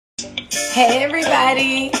Hey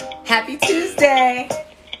everybody, happy Tuesday.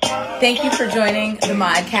 Thank you for joining the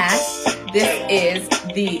Modcast. This is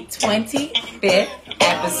the 25th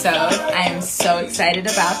episode. I am so excited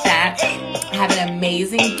about that. I have an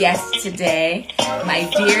amazing guest today, my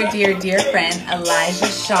dear friend Elijah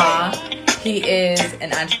Shaw. He is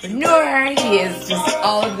an entrepreneur. He is just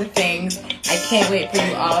all of the things. I can't wait for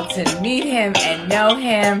you all to meet him and know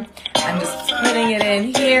him. I'm just putting it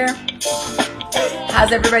in here.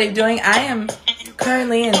 How's everybody doing? I am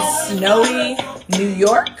currently in snowy New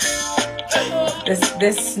York.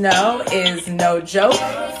 This snow is no joke.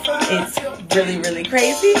 It's really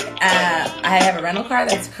crazy. I have a rental car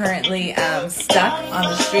that's currently stuck on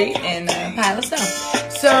the street in a pile of snow.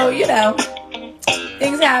 So, you know,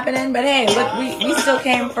 things happening. But hey, look, we still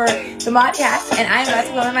came for the Modcast, and I'm about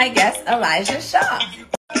to welcome my guest, Elijah Shaw.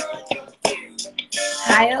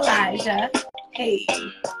 Hi, Elijah. Hey.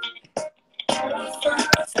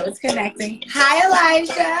 So it's connecting. Hi,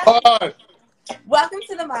 Elijah. Hi. Welcome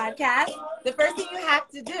to the Modcast. The first thing you have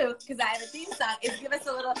to do, because I have a theme song, is give us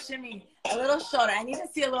a little shimmy, a little shoulder. I need to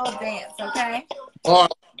see a little dance, okay?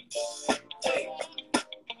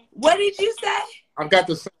 What did you say? I've got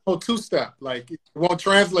the whole two-step. Like, it won't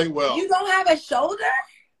translate well. You don't have a shoulder?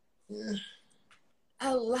 Yeah.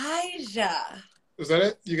 Elijah. Is that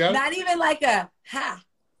it? You got it? Not even like a ha.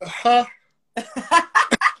 Uh-huh. I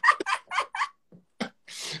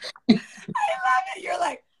love it. You're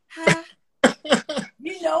like, ha.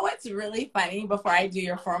 You know what's really funny before I do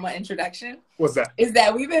your formal introduction? What's that? Is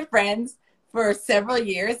that we've been friends for several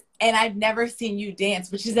years and I've never seen you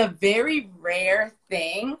dance, which is a very rare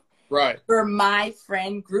thing. Right. For my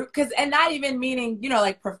friend group. And not even meaning, you know,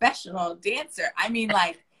 like professional dancer. I mean,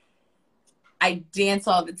 like, I dance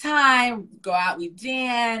all the time, go out, we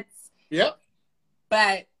dance. Yep.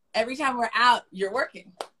 But every time we're out, you're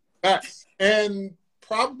working. Yes. And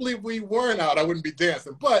probably if we weren't out, I wouldn't be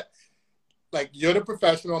dancing. But, like, you're the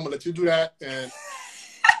professional. I'm going to let you do that. And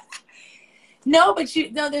No, but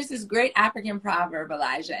there's this great African proverb,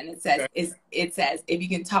 Elijah, and it says, okay. it says, if you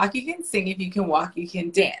can talk, you can sing. If you can walk, you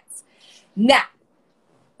can dance. Now,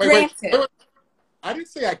 Wait. granted. I didn't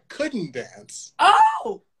say I couldn't dance.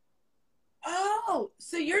 Oh,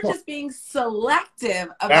 so you're just being selective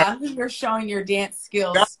about who you're showing your dance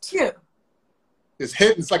skills to. It's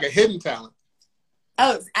hidden. It's like a hidden talent.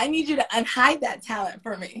 Oh, I need you to unhide that talent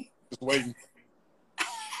for me. Just waiting.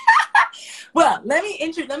 Well, let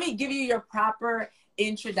me give you your proper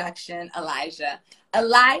introduction, Elijah.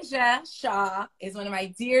 Elijah Shaw is one of my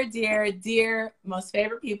dear, most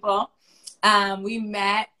favorite people. We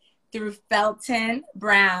met through Felton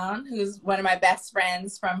Brown, who's one of my best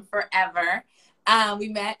friends from forever. We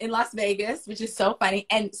met in Las Vegas, which is so funny.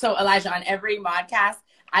 And so, Elijah, on every Modcast,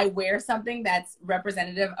 I wear something that's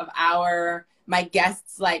representative of my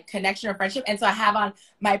guests' like connection or friendship. And so I have on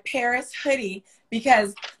my Paris hoodie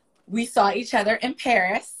because we saw each other in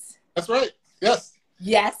Paris. That's right. Yes.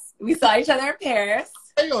 Yes, we saw each other in Paris.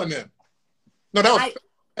 Beret on then. No, that was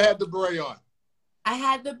I had the beret on. I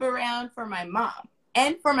had the beret on for my mom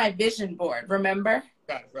and for my vision board, remember?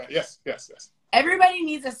 Got it, right. Yes. Everybody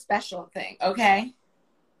needs a special thing, okay?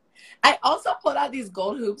 I also pulled out these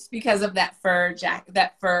gold hoops because of that fur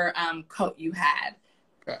coat you had.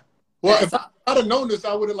 Okay. Well, if I'd have known this,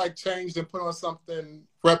 I would have like changed and put on something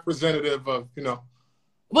representative of, you know.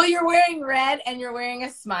 Well, you're wearing red and you're wearing a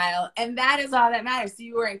smile, and that is all that matters. So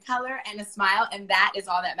you were in color and a smile, and that is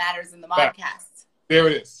all that matters in the Modcast. There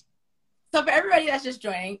it is. So for everybody that's just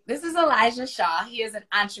joining, this is Elijah Shaw. He is an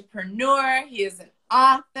entrepreneur. He is an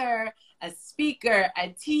author, a speaker, a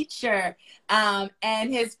teacher,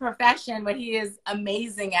 and his profession, what he is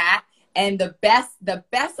amazing at, and the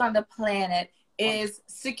best on the planet is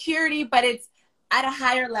security, but it's at a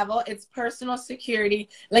higher level. It's personal security.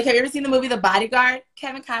 Like, have you ever seen the movie The Bodyguard?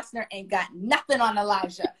 Kevin Costner ain't got nothing on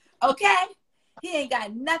Elijah, okay? He ain't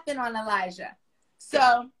got nothing on Elijah.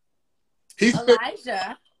 So,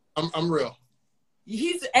 Elijah... I'm real.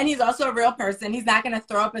 He's also a real person. He's not going to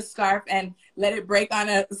throw up a scarf and let it break on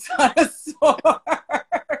a sword.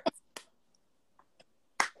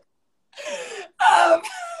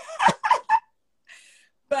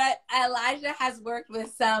 But Elijah has worked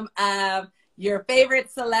with some of your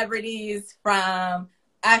favorite celebrities, from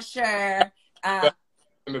Usher.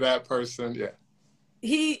 Into that person, yeah.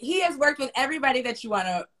 He has worked with everybody that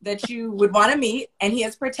you would want to meet, and he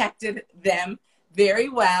has protected them very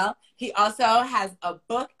well. He also has a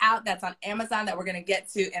book out that's on Amazon that we're going to get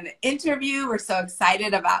to in the interview. We're so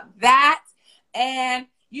excited about that. And,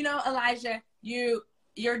 you know, Elijah,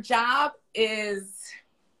 your job is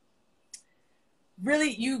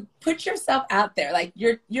really, you put yourself out there. Like,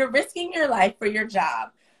 you're risking your life for your job.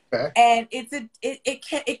 Okay. And it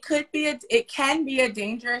can be a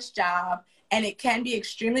dangerous job, and it can be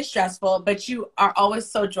extremely stressful, but you are always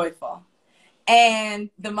so joyful. And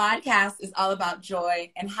the Modcast is all about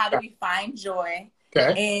joy and how do we find joy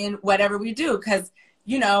Okay. in whatever we do. Because,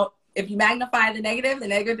 you know, if you magnify the negative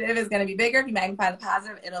is going to be bigger. If you magnify the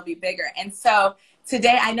positive, it'll be bigger. And so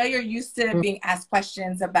today, I know you're used to being asked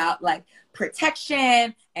questions about like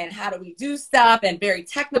protection and how do we do stuff and very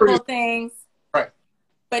technical things. Right.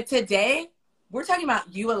 But today, we're talking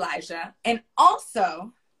about you, Elijah. And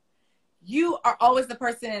also, you are always the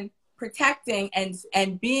person protecting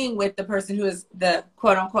and being with the person who is the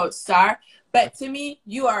quote unquote star. But to me,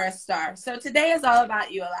 you are a star. So today is all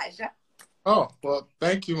about you, Elijah. Oh, well,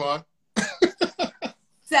 thank you, Ma.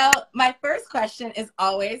 So my first question is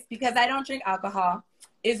always, because I don't drink alcohol,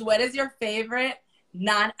 is what is your favorite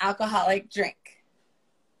non-alcoholic drink?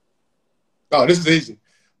 Oh, this is easy.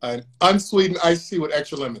 An unsweetened iced tea with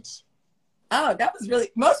extra lemons. Oh, that was really,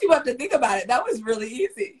 most people have to think about it. That was really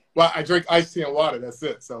easy. Well, I drink iced tea and water. That's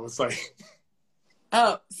it. So it's like.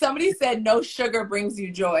 Oh, somebody said no sugar brings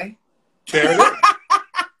you joy. There it is.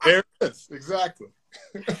 There it is. Exactly.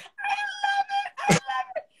 I love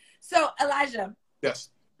it. So, Elijah. Yes.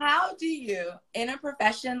 How do you, in a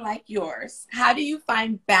profession like yours, how do you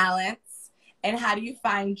find balance and how do you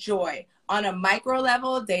find joy on a micro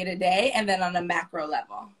level, day to day, and then on a macro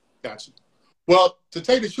level? Gotcha. Well, to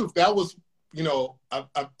tell you the truth, that was, you know,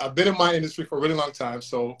 I've been in my industry for a really long time.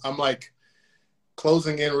 So I'm like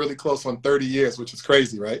closing in really close on 30 years, which is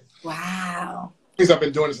crazy, right? Wow. Because I've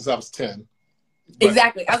been doing it since I was 10. But,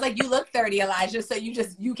 exactly. I was like, you look 30, Elijah. So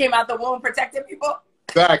you came out the womb protecting people?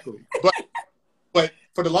 Exactly. But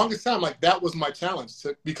for the longest time, like that was my challenge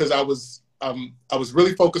because I was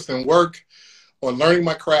really focused on work, on learning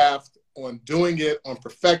my craft, on doing it, on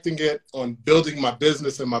perfecting it, on building my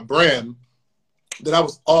business and my brand, that I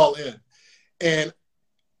was all in. And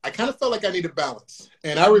I kind of felt like I needed balance.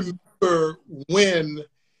 And I remember when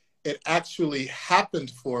it actually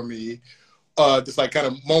happened for me, this like kind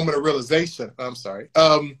of moment of realization. I'm sorry.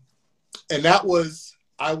 And that was,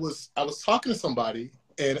 I was talking to somebody,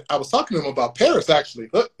 and I was talking to them about Paris, actually.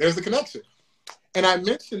 Look, there's the connection. And I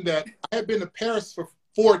mentioned that I had been to Paris for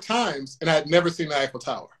 4 times, and I had never seen the Eiffel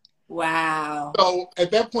Tower. Wow. So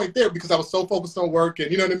at that point there, because I was so focused on work,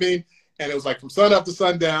 and you know what I mean? And it was like from sun up to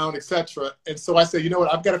sundown, etc. And so I said, you know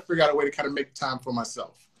what? I've got to figure out a way to kind of make time for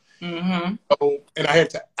myself. Mm-hmm. So, and I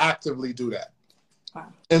had to actively do that.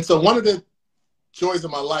 Wow. And so one of the joys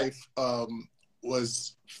of my life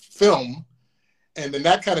was film. And then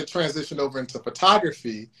that kind of transitioned over into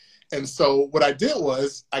photography. And so what I did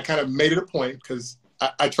was I kind of made it a point, because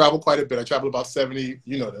I travel quite a bit. I travel about 70,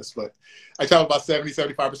 you know this, but I travel about 70,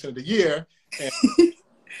 75% of the year. And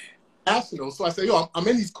national. So I said, yo, I'm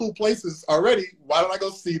in these cool places already. Why don't I go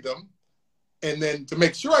see them? And then to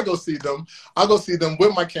make sure I go see them, I'll go see them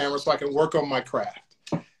with my camera so I can work on my craft.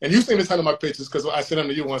 And you've seen a ton of my pictures because I send them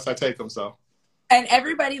to you once I take them. So. And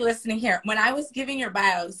everybody listening here, when I was giving your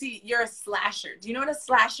bio, see, you're a slasher. Do you know what a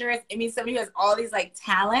slasher is? It means somebody who has all these like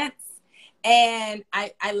talents. And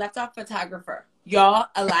I left off photographer. Y'all,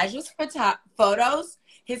 Elijah's photos,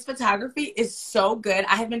 his photography is so good.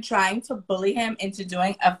 I have been trying to bully him into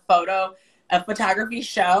doing a photography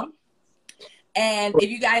show. And if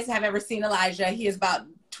you guys have ever seen Elijah, he is about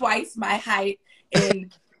twice my height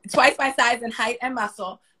twice my size in height and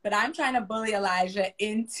muscle. But I'm trying to bully Elijah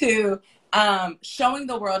into showing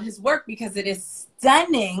the world his work, because it is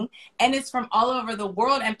stunning and it's from all over the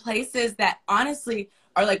world and places that honestly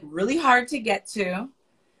are like really hard to get to,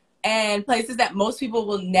 and places that most people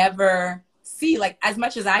will never see. Like, as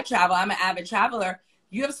much as I travel, I'm an avid traveler.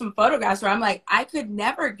 You have some photographs where I'm like, I could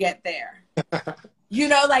never get there. You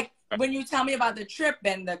know, like when you tell me about the trip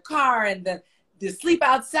and the car and the sleep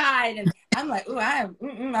outside, and I'm like, ooh,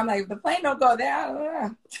 I'm like, the plane don't go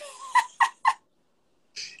there.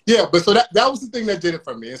 Yeah, but so that was the thing that did it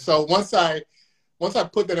for me. And so once I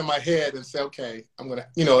put that in my head and say, okay, I'm gonna,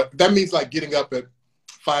 you know, that means like getting up at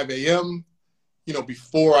 5 a.m., you know,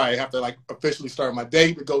 before I have to like officially start my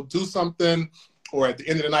day to go do something, or at the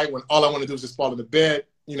end of the night when all I want to do is just fall into bed,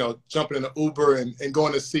 you know, jumping in an Uber and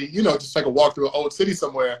going to see, you know, just like a walk through an old city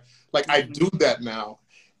somewhere. Like I do that now.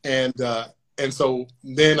 And so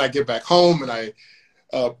then I get back home and I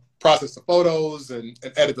process the photos and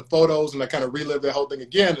edit the photos, and I kind of relive that whole thing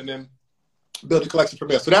again and then build a collection from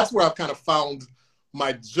there. So that's where I've kind of found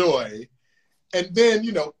my joy. And then,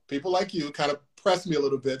 you know, people like you kind of press me a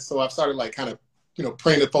little bit. So I've started like kind of, you know,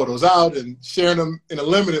 printing the photos out and sharing them in a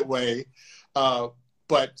limited way.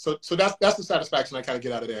 But so that's the satisfaction I kind of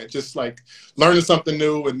get out of there. Just like learning something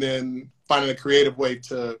new and then finding a creative way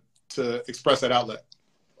to express that outlet.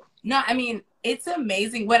 No, I mean, it's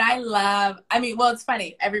amazing. What I love, I mean, well, it's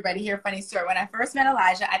funny. Everybody here, funny story. When I first met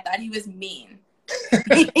Elijah, I thought he was mean.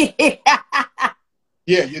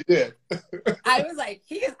 Yeah, you did. I was like,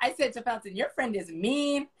 I said to Felton, your friend is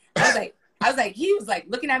mean. He was like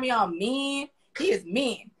looking at me all mean. He is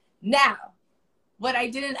mean. Now, what I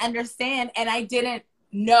didn't understand and I didn't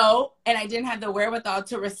know and I didn't have the wherewithal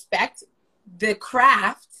to respect the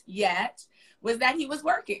craft yet was that he was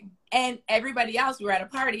working. And everybody else, we were at a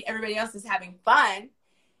party, everybody else is having fun.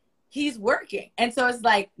 He's working. And so it's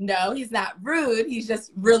like, no, he's not rude. He's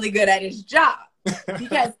just really good at his job.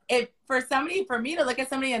 Because for me to look at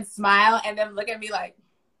somebody and smile and then look at me like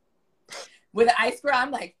with an ice cream,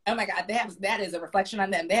 I'm like, oh my God, that is a reflection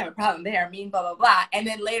on them. They have a problem. They are mean, blah, blah, blah. And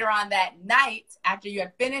then later on that night, after you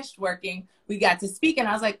had finished working, we got to speak and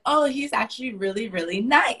I was like, oh, he's actually really, really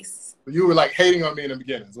nice. You were like hating on me in the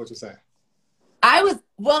beginning, is what you're saying.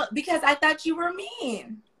 Well, because I thought you were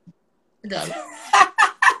mean. I got it.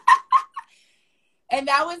 And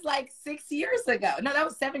that was like 6 years ago. No, that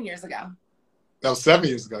was 7 years ago. That was 7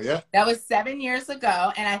 years ago, yeah? That was 7 years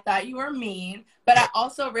ago, and I thought you were mean. But I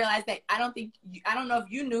also realized that I don't know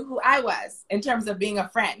if you knew who I was in terms of being a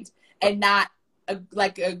friend and not a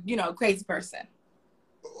crazy person.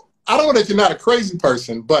 I don't know that you're not a crazy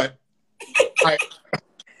person, but I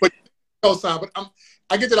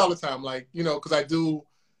get that all the time. Like, because I do,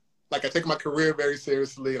 like, I take my career very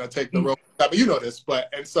seriously and I take the road. I mean, you know this,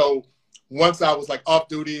 and so once I was like off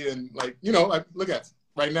duty and like, like look at it.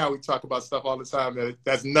 Right now we talk about stuff all the time that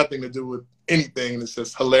has nothing to do with anything. And it's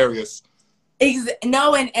just hilarious.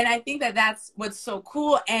 No, and I think that that's what's so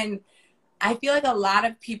cool. And I feel like a lot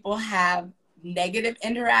of people have negative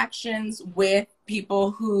interactions with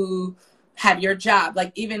people who have your job.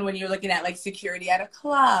 Like even when you're looking at like security at a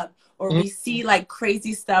club, or we see like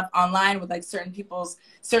crazy stuff online with like certain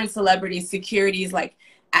celebrities, securities, like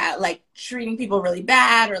treating people really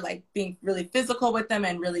bad or like being really physical with them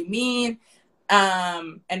and really mean.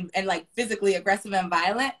 And like physically aggressive and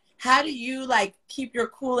violent. How do you like keep your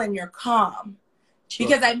cool and your calm? Sure.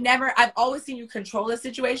 Because I've always seen you control a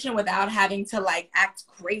situation without having to like act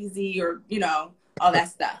crazy or, all that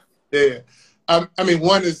stuff. Yeah. I mean,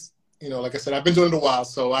 one is, like I said, I've been doing it a while.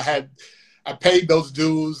 So I paid those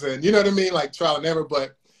dues and you know what I mean? Like trial and error.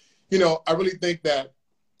 But, I really think that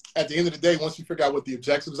at the end of the day, once you figure out what the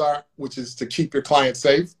objectives are, which is to keep your client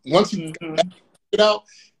safe, once you figure it out,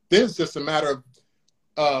 then it's just a matter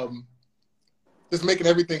of just making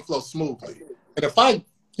everything flow smoothly. And if I,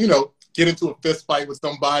 get into a fist fight with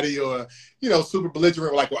somebody or, super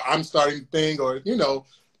belligerent, like, well, I'm starting the thing or,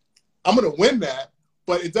 I'm going to win that,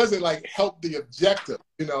 but it doesn't like help the objective,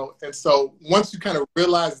 And so once you kind of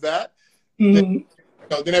realize that, then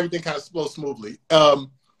everything kind of flows smoothly.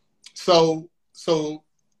 So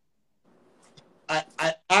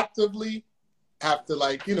I actively have to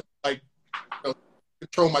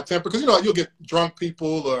control my temper because you'll get drunk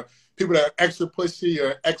people or people that are extra pushy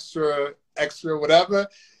or extra whatever.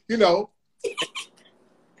 You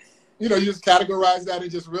just categorize that and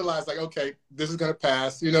just realize like, okay, this is gonna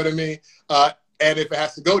pass. You know what I mean? And if it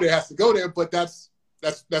has to go there, it has to go there. But that's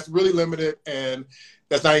really limited, and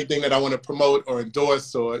that's not anything that I want to promote or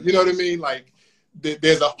endorse or you know what I mean? Like,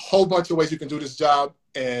 there's a whole bunch of ways you can do this job,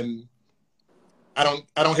 and I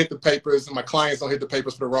don't hit the papers, and my clients don't hit the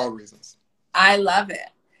papers for the wrong reasons. I love it.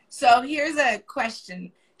 So here's a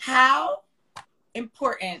question. How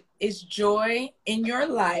important is joy in your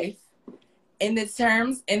life in the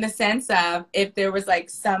sense of if there was like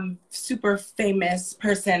some super famous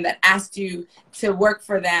person that asked you to work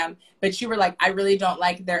for them, but you were like, I really don't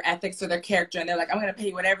like their ethics or their character. And they're like, I'm going to pay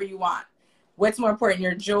you whatever you want. What's more important,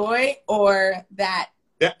 your joy or that's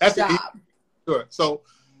job? Sure. So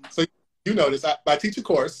you know this, I teach a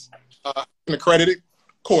course, an accredited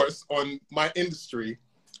course on my industry,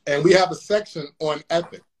 and we have a section on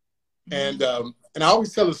ethics. And I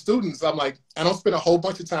always tell the students, I'm like, I don't spend a whole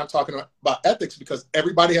bunch of time talking about ethics because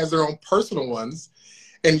everybody has their own personal ones.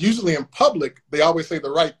 And usually in public, they always say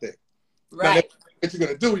the right thing. Right. Now, what you're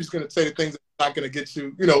going to do, you're just going to say the things that are not going to get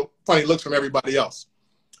you, funny looks from everybody else.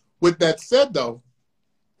 With that said, though,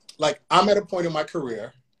 like I'm at a point in my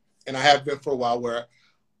career, and I have been for a while, where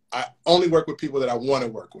I only work with people that I want to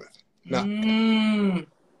work with. Now,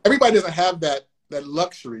 everybody doesn't have that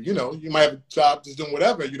luxury. You might have a job just doing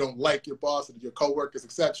whatever. You don't like your boss and your coworkers,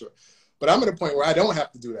 etc. But I'm at a point where I don't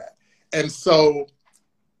have to do that. And so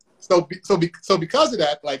because of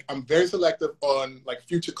that, like I'm very selective on like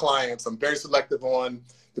future clients. I'm very selective on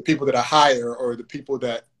the people that I hire or the people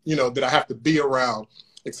that, that I have to be around,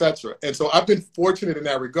 etc. And so I've been fortunate in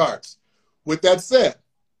that regards. With that said,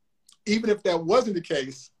 even if that wasn't the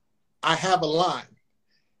case, I have a line.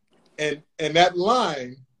 And that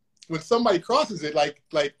line, when somebody crosses it, like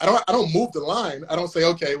I don't move the line. I don't say,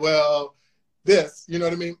 okay, well, this, you know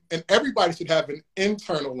what I mean? And everybody should have an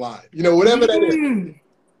internal line, you know, whatever that is.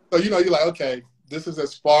 So, you know, you're like, okay, this is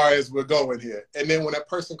as far as we're going here. And then when that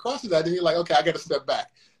person crosses that, then you're like, okay, I got to step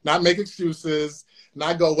back, not make excuses,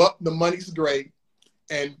 not go up. The money's great.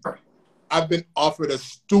 And I've been offered a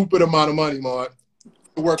stupid amount of money, Maud,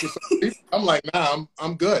 to work with some people. I'm like, nah,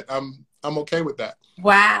 I'm good. I'm okay with that.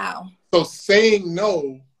 Wow. So saying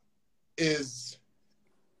no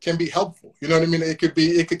can be helpful. You know what I mean? Because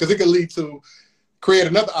it could lead to create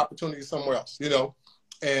another opportunity somewhere else, you know?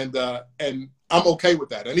 And I'm okay with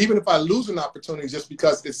that. And even if I lose an opportunity just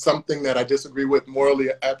because it's something that I disagree with morally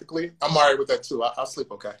or ethically, I'm all right with that too. I'll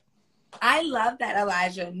sleep okay. I love that,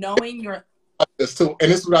 Elijah, knowing your... This too.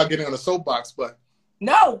 And this is without getting on a soapbox, but...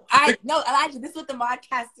 No, Elijah, this is what the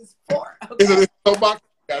podcast is for. Okay? Is it a soapbox?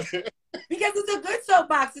 Because it's a good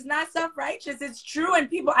soapbox. It's not self-righteous. It's true. And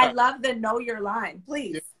people, I love the know your line.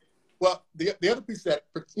 Please. Yeah. Well, the other piece that,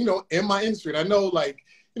 you know, in my industry, and I know, like,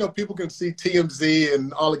 you know, people can see TMZ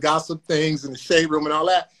and all the gossip things and the shade room and all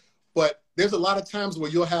that, but there's a lot of times where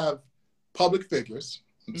you'll have public figures,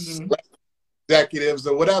 executives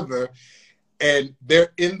or whatever, and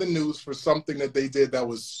they're in the news for something that they did that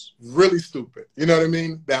was really stupid. You know what I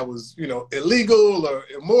mean? That was, you know, illegal or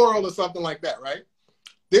immoral or something like that, right?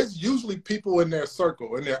 There's usually people in their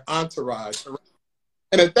circle, in their entourage.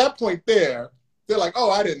 And at that point they're like, oh,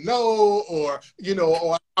 I didn't know, or, you know,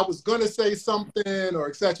 or I was going to say something, or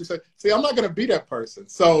et cetera. So, see, I'm not going to be that person.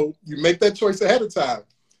 So you make that choice ahead of time,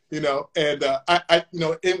 you know. And I you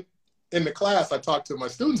know, in the class, I talk to my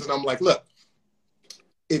students and I'm like, look,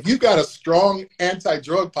 if you've got a strong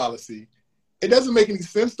anti-drug policy, it doesn't make any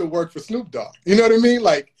sense to work for Snoop Dogg. You know what I mean?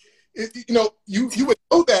 Like, you know, you would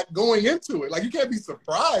know that going into it. Like, you can't be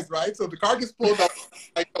surprised, right? So if the car gets pulled up,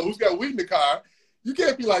 like, oh, who's got weed in the car? You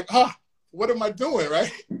can't be like, what am I doing, right?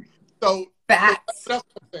 So that's what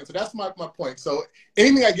I'm saying. So that's my point. So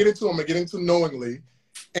anything I get into, I'm going to get into knowingly.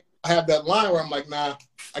 And I have that line where I'm like, nah,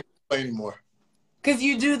 I can't play anymore. Because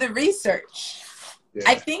you do the research. Yeah.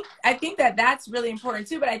 I think that that's really important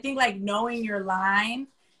too. But I think, like, knowing your line,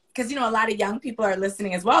 because, you know, a lot of young people are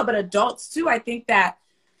listening as well, but adults too. I think that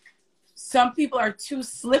some people are too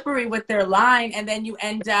slippery with their line, and then you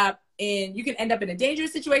can end up in a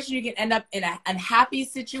dangerous situation. You can end up in an unhappy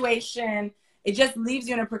situation. It just leaves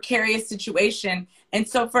you in a precarious situation. And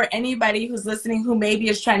so for anybody who's listening who maybe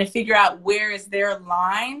is trying to figure out where is their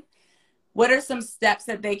line, what are some steps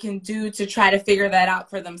that they can do to try to figure that out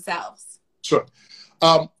for themselves? Sure.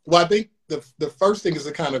 Well, I think the first thing is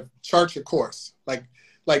to kind of chart your course.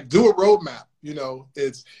 Like do a roadmap. You know,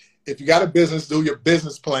 it's, if you got a business, do your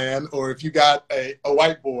business plan, or if you got a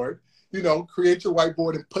whiteboard, you know, create your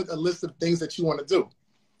whiteboard and put a list of things that you want to do.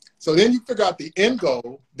 So then you figure out the end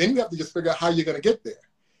goal. Then you have to just figure out how you're going to get there.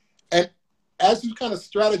 And as you kind of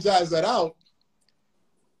strategize that out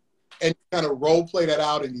and kind of role play that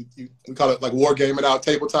out, and we call it like war game it out,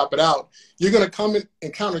 tabletop it out, you're going to come and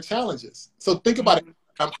encounter challenges. So think about it,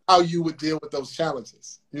 how you would deal with those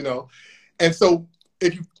challenges, you know? And so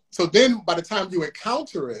then by the time you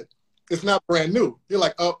encounter it, it's not brand new. You're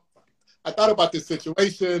like, oh, I thought about this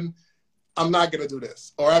situation. I'm not going to do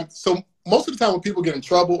this. So most of the time when people get in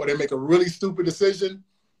trouble or they make a really stupid decision,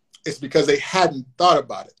 it's because they hadn't thought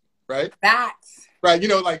about it, right? Facts. Right. You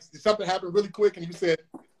know, like something happened really quick and you said,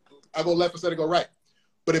 I go left instead of go right.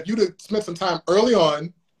 But if you'd spent some time early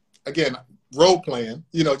on, again, role playing,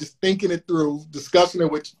 you know, just thinking it through, discussing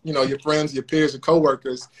it with, you know, your friends, your peers, your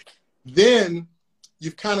coworkers, then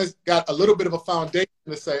you've kind of got a little bit of a foundation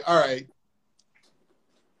to say, all right,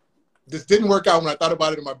 this didn't work out when I thought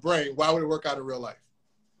about it in my brain. Why would it work out in real life?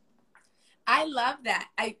 I love that.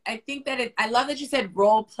 I think that I love that you said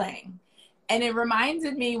role playing. And it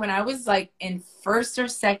reminded me when I was like in first or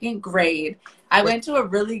second grade, I went to a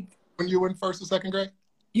really... When you were in first or second grade?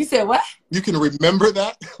 You said what? You can remember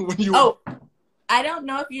that when you were... Oh, I don't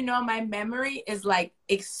know if you know, my memory is like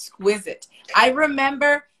exquisite. I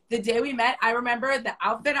remember the day we met. I remember the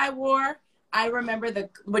outfit I wore. I remember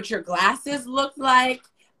what your glasses looked like.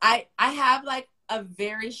 I have like a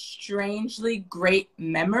very strangely great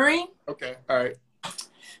memory. Okay, all right.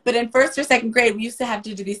 But in first or second grade, we used to have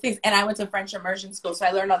to do these things. And I went to French immersion school, so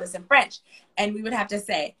I learned all this in French. And we would have to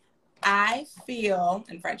say, I feel,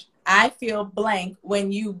 in French, I feel blank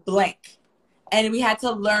when you blink. And we had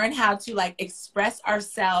to learn how to like express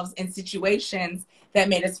ourselves in situations that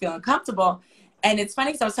made us feel uncomfortable. And it's funny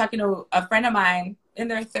because I was talking to a friend of mine in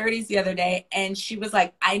their 30s the other day, and she was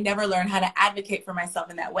like, I never learned how to advocate for myself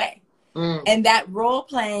in that way. And that role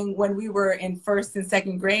playing when we were in first and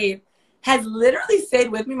second grade, has literally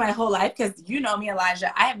stayed with me my whole life, because you know me,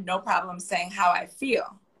 Elijah, I have no problem saying how I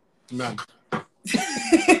feel. None.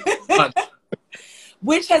 None.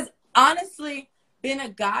 Which has honestly been a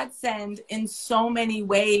godsend in so many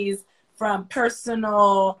ways, from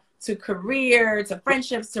personal to career to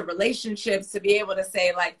friendships to relationships, to be able to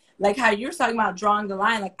say, like how you're talking about drawing the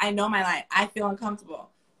line, like, I know my line, I feel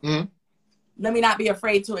uncomfortable. Mm-hmm. Let me not be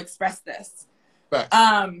afraid to express this. Right.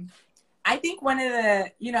 I think one of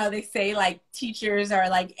the, you know, they say like teachers are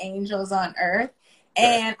like angels on earth.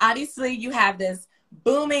 And obviously you have this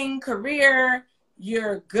booming career,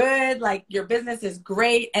 you're good, like your business is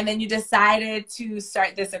great. And then you decided to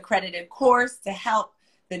start this accredited course to help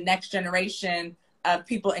the next generation of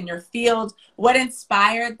people in your field. What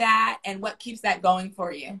inspired that, and what keeps that going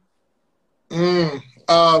for you?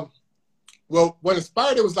 Well, what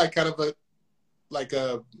inspired it was like kind of a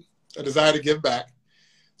desire to give back.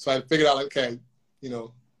 So I figured out, like, okay, you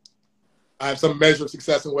know, I have some measure of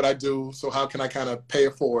success in what I do, so how can I kind of pay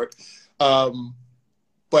it forward?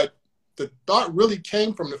 But the thought really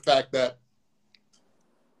came from the fact that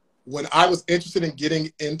when I was interested in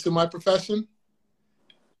getting into my profession,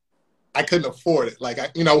 I couldn't afford it. Like, I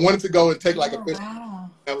wanted to go and take like a business. Wow.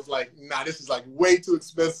 I was like, nah, this is like way too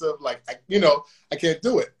expensive. Like, I can't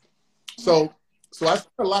do it. So I spent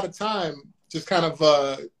a lot of time just kind of,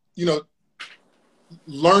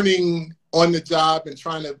 learning on the job and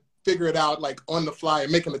trying to figure it out like on the fly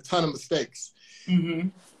and making a ton of mistakes. Mm-hmm.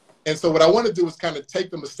 And so what I want to do is kind of take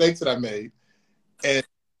the mistakes that I made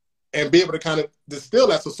and be able to kind of distill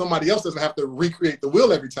that so somebody else doesn't have to recreate the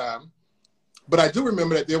wheel every time. But I do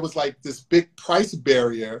remember that there was like this big price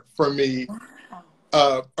barrier for me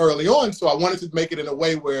early on. So I wanted to make it in a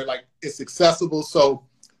way where like it's accessible. So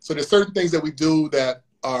there's certain things that we do that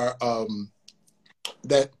are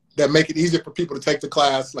that make it easier for people to take the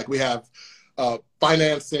class. Like we have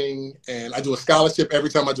financing, and I do a scholarship every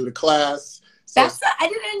time I do the class. So I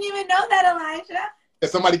didn't even know that, Elijah. That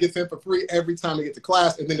somebody gets in for free every time they get to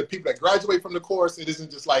class. And then the people that graduate from the course, it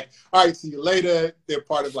isn't just like, all right, see you later. They're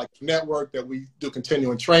part of like a network that we do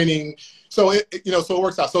continuing training. So so it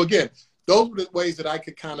works out. So again, those were the ways that I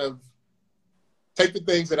could kind of take the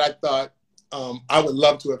things that I thought I would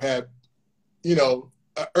love to have had,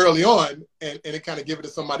 early on, and it kind of give it to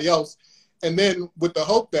somebody else. And then with the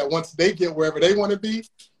hope that once they get wherever they want to be,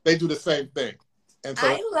 they do the same thing. And so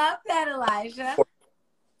I love that, Elijah.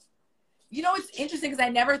 You know, it's interesting because I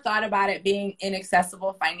never thought about it being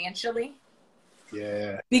inaccessible financially.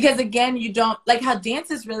 Yeah. Because again, you don't, like how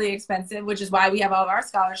dance is really expensive, which is why we have all of our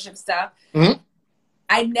scholarship stuff. Mm-hmm.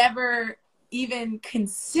 I never even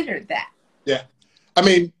considered that. Yeah. I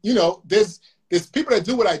mean, there's people that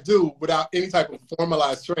do what I do without any type of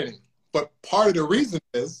formalized training. But part of the reason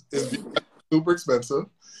is because it's super expensive,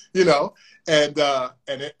 and then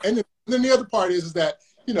the other part is that,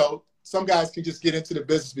 some guys can just get into the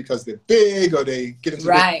business because they're big, or they get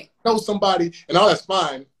into know somebody, and all that's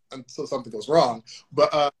fine until something goes wrong.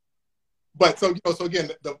 But so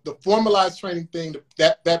again, the formalized training thing,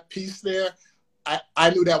 that piece there, I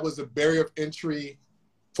knew that was a barrier of entry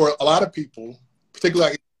for a lot of people,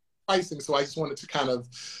 particularly like pricing. So I just wanted to kind of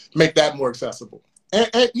make that more accessible,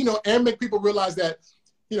 and make people realize that,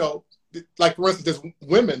 like for instance, there's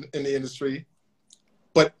women in the industry,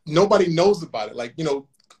 but nobody knows about it. Like,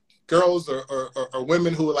 girls or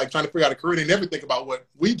women who are like trying to figure out a career, they never think about what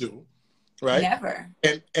we do, right? Never.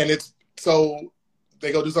 And it's so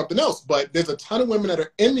they go do something else. But there's a ton of women that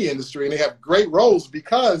are in the industry and they have great roles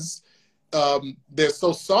because they're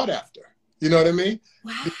so sought after. You know what I mean?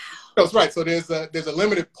 Wow. That's right. So there's a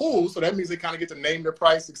limited pool, so that means they kind of get to name their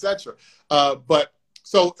price, etc. But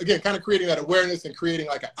so again, kind of creating that awareness and creating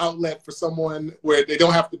like an outlet for someone where they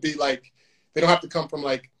don't have to be like, they don't have to come from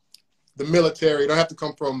like the military, don't have to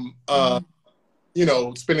come from,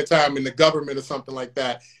 spending time in the government or something like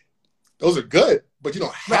that. Those are good, but you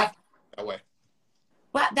don't have to that way.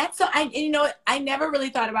 Well, that's so, I never really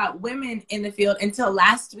thought about women in the field until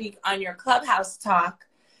last week on your Clubhouse talk,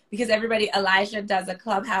 because Elijah does a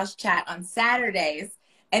Clubhouse chat on Saturdays.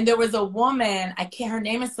 And there was a woman, her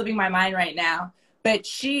name is slipping my mind right now, but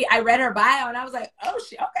I read her bio and I was like,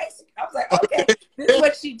 okay, this is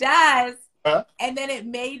what she does. Huh? And then it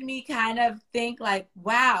made me kind of think like,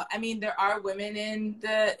 wow, I mean, there are women in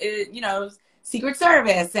the, Secret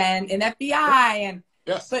Service and in FBI, and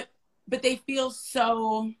yes, but they feel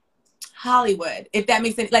so Hollywood, if that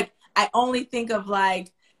makes sense. Like, I only think of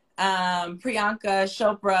like Priyanka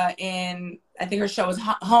Chopra in, I think her show was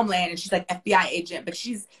Homeland, and she's like FBI agent, but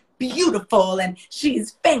she's beautiful and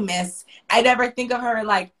she's famous. I never think of her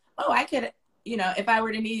like, oh, I could, if I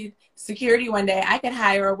were to need security one day, I could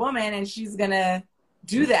hire a woman and she's gonna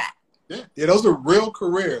do that. Yeah, those are real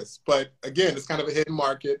careers. But again, it's kind of a hidden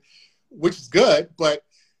market, which is good. But,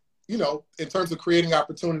 you know, in terms of creating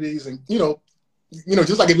opportunities and,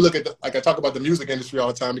 just like if you look at, like I talk about the music industry all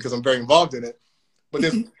the time because I'm very involved in it. But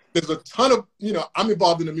there's a ton of, I'm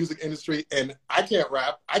involved in the music industry and I can't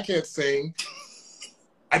rap. I can't sing.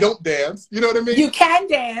 I don't dance. You know what I mean? You can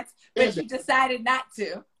dance, but you decided not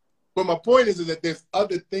to. But my point is that there's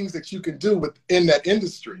other things that you can do within that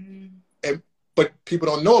industry. But people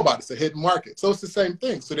don't know about it. It's a hidden market. So it's the same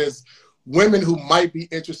thing. So there's women who might be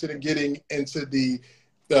interested in getting into the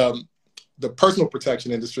personal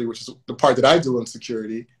protection industry, which is the part that I do in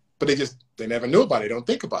security, but they never knew about it. They don't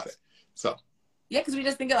think about it. So. Yeah, because we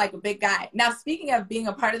just think of like a big guy. Now, speaking of being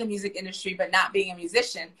a part of the music industry, but not being a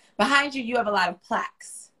musician, behind you, you have a lot of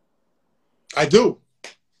plaques. I do.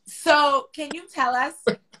 So can you tell us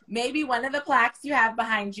maybe one of the plaques you have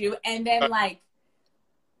behind you, and then like,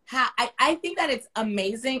 how I think that it's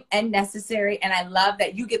amazing and necessary, and I love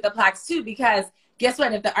that you get the plaques too, because guess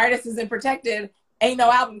what? If the artist isn't protected, ain't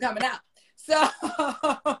no album coming out. So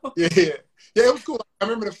yeah, it was cool. I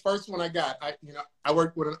remember the first one I got. I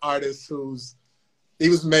worked with an artist he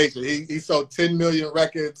was major. He sold 10 million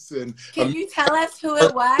records. And can you tell us who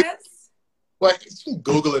it was? Well, you can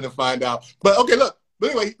Google it and find out. But okay, look. But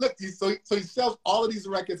anyway, look. So he sells all of these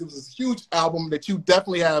records. It was this huge album that you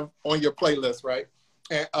definitely have on your playlist, right?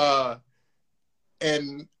 And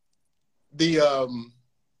the I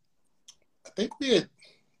think we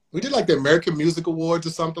did like the American Music Awards or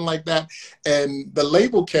something like that, and the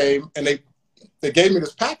label came and they gave me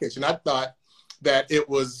this package, and I thought that it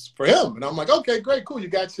was for him, and I'm like, okay, great, cool, you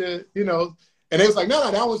got your, and they was like, no,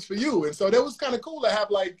 that was for you, and so that was kind of cool to have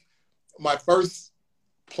like my first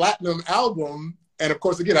platinum album. And of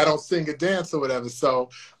course, again, I don't sing or dance or whatever, so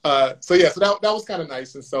yeah, so that was kind of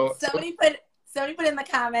nice, and so somebody put in the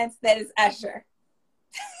comments that is Usher.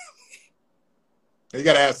 You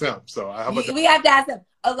got to ask him. So we have to ask him.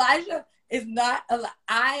 Elijah is not.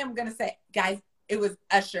 I am gonna say, guys, it was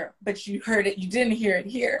Usher, but you heard it. You didn't hear it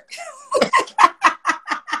here.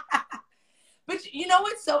 But you know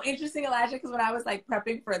what's so interesting, Elijah? Because when I was like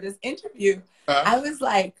prepping for this interview, I was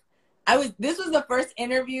like, This was the first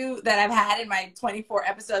interview that I've had in my 24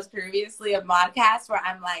 episodes previously of Modcast where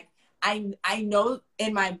I'm like, I know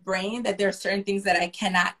in my brain that there are certain things that I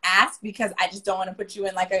cannot ask because I just don't want to put you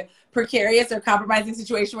in like a precarious or compromising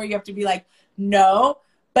situation where you have to be like, no.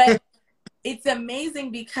 But it's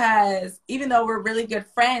amazing because even though we're really good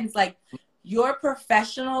friends, like your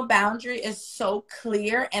professional boundary is so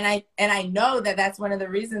clear. And I know that that's one of the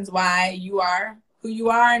reasons why you are who you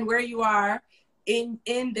are and where you are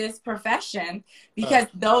in this profession, because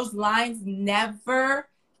those lines never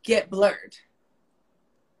get blurred.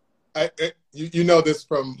 You know this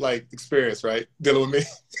from like experience, right? Dealing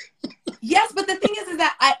with me. Yes, but the thing is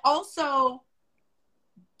that I also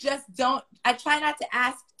just don't. I try not to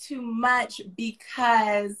ask too much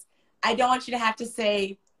because I don't want you to have to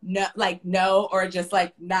say no, like no, or just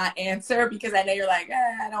like not answer because I know you're like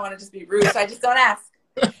I don't want to just be rude, so I just don't ask.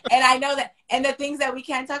 And I know that, and the things that we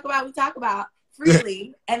can talk about, we talk about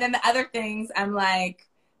freely, and then the other things, I'm like,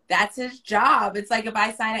 that's his job. It's like if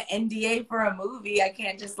I sign an NDA for a movie, I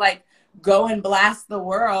can't just like go and blast the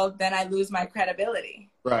world, then I lose my credibility.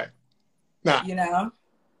 Right. Nah. You know?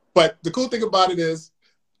 But the cool thing about it is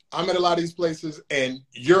I'm at a lot of these places and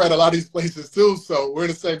you're at a lot of these places too. So we're in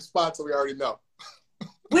the same spot, so we already know.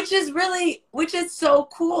 Which is so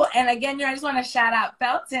cool. And again, I just want to shout out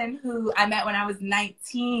Felton, who I met when I was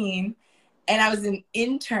 19. And I was an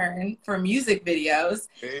intern for music videos.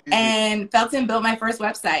 Hey. And Felton built my first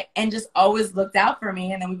website and just always looked out for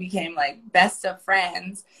me. And then we became like best of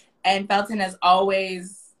friends. And Felton has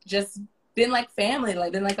always just been like family,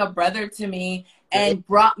 like been like a brother to me, and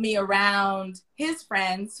brought me around his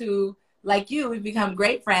friends who, like you, we've become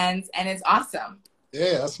great friends, and it's awesome.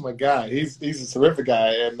 Yeah, that's my guy. He's a terrific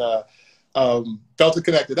guy. And Felton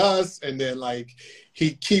connected us, and then like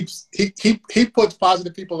he puts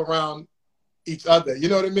positive people around each other, you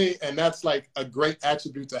know what I mean? And that's like a great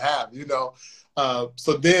attribute to have, you know?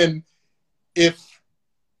 So then if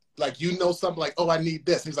like, you know, something like, oh, I need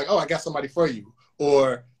this. And he's like, oh, I got somebody for you.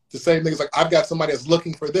 Or the same thing is like, I've got somebody that's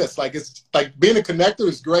looking for this. Like, it's like being a connector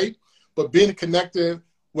is great, but being a connector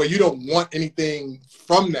where you don't want anything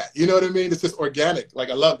from that, you know what I mean? It's just organic.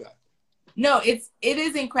 Like, I love that. No, it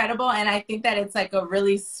is incredible. And I think that it's like a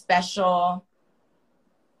really special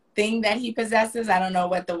thing that he possesses. I don't know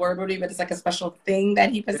what the word would be, but it's like a special thing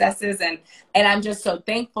that he possesses. And I'm just so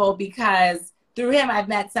thankful because through him, I've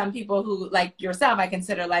met some people who, like yourself, I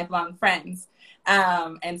consider lifelong friends.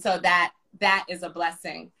 And so that is a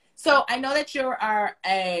blessing. So I know that you are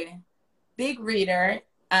a big reader.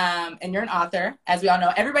 and you're an author, as we all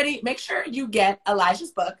know. Everybody, make sure you get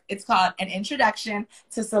Elijah's book. It's called An Introduction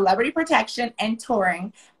to Celebrity Protection and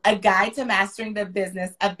Touring, A Guide to Mastering the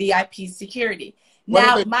Business of VIP Security.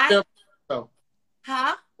 Now,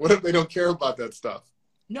 what if they don't care about that stuff?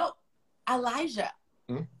 No, Elijah,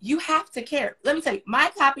 you have to care. Let me tell you,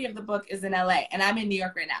 my copy of the book is in LA, and I'm in New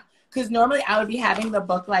York right now. Because normally I would be having the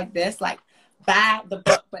book like this, like, buy the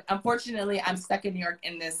book. But unfortunately, I'm stuck in New York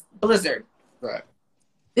in this blizzard. Right.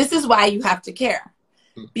 This is why you have to care.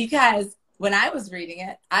 Because when I was reading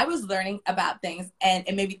it, I was learning about things, and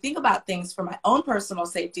it made me think about things for my own personal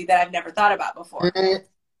safety that I've never thought about before.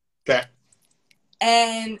 Okay.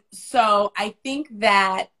 And so I think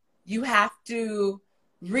that you have to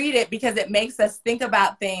read it because it makes us think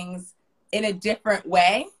about things in a different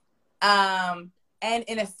way, and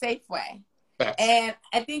in a safe way. And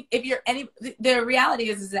I think if you're the reality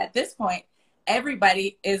is at this point,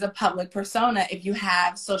 everybody is a public persona if you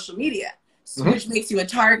have social media, which makes you a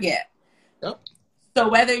target. Yep. So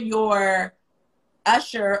whether you're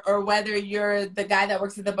Usher or whether you're the guy that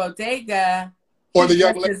works at the bodega or the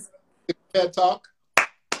young lady TED Talk.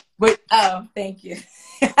 Oh, thank you.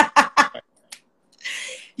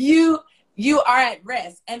 You are at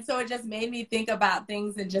risk. And so it just made me think about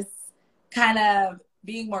things and just kind of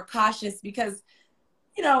being more cautious because,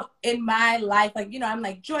 you know, in my life, like, you know, I'm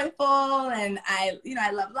like joyful and I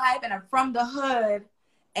love life and I'm from the hood,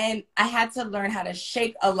 and I had to learn how to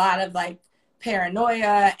shake a lot of like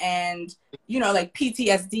paranoia and, you know, like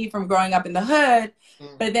PTSD from growing up in the hood.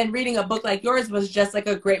 But then reading a book like yours was just like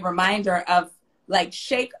a great reminder of like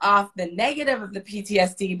shake off the negative of the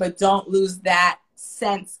PTSD, but don't lose that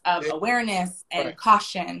sense of awareness and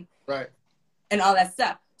caution and all that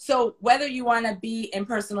stuff. So whether you want to be in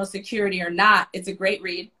personal security or not, it's a great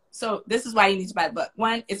read. So this is why you need to buy the book.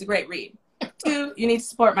 1, it's a great read. 2, you need to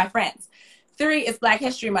support my friends. 3, it's Black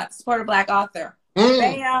History Month. Support a Black author.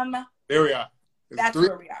 Bam. There we are. That's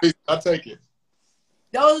where we are. I'll take it.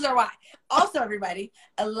 Those are why. Also, everybody,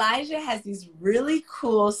 Elijah has these really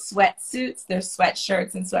cool sweatsuits. They're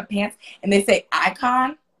sweatshirts and sweatpants, and they say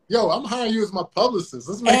Icon. Yo, I'm hiring you as my publicist.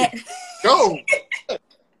 Let's make it go.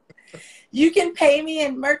 You can pay me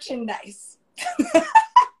in merchandise. All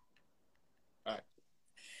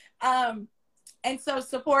right. And so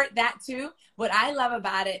support that too. What I love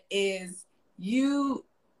about it is you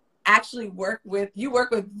actually work with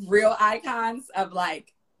real icons of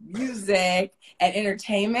like music and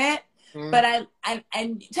entertainment. But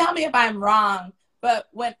and tell me if I'm wrong, but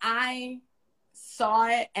when I saw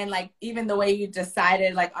it and like even the way you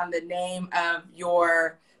decided like on the name of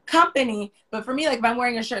your company, but for me, like if I'm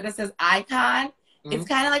wearing a shirt that says Icon, it's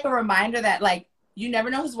kind of like a reminder that like you never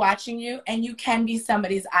know who's watching you and you can be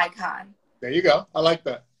somebody's icon. There you go. I like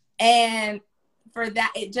that. And for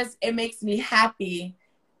that, it makes me happy,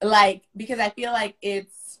 like, because I feel like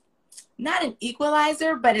it's not an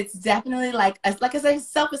equalizer, but it's definitely like a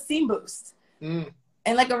self-esteem boost. And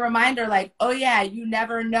like a reminder, like, oh yeah, you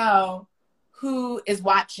never know who is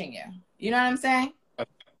watching you. You know what I'm saying?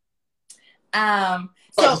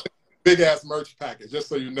 So big ass merch package, just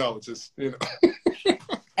so you know, just, you know.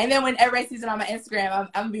 And then when everybody sees it on my Instagram,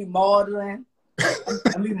 I'm gonna be modeling. I'm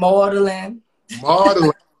gonna be modeling.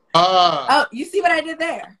 Modeling. Oh, you see what I did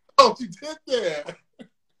there? Oh, you did there.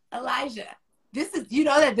 Elijah, you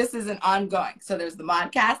know that this is an ongoing. So there's the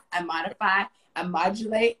modcast, I modify, I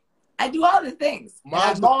modulate, I do all the things. And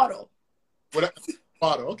I model.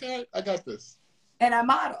 Model, okay, I got this. And I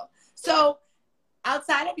model. So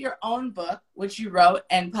outside of your own book, which you wrote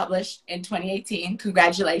and published in 2018,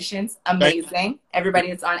 congratulations, amazing. Everybody,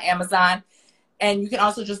 it's on Amazon. And you can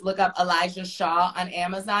also just look up Elijah Shaw on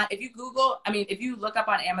Amazon. If you look up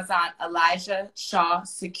on Amazon, Elijah Shaw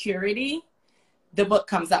Security, the book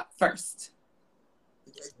comes up first.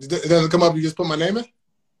 It doesn't come up, you just put my name in?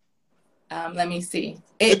 Let me see.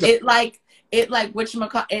 It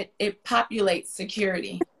populates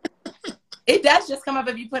security. It does just come up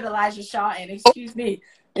if you put Elijah Shaw in. Excuse me.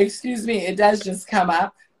 It does just come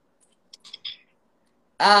up.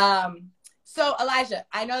 So Elijah,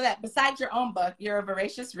 I know that besides your own book, you're a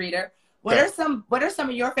voracious reader. What are some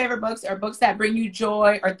of your favorite books or books that bring you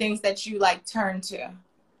joy or things that you like turn to?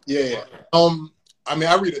 Yeah. I mean,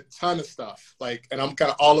 I read a ton of stuff, like, and I'm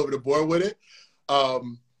kind of all over the board with it.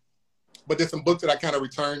 But there's some books that I kind of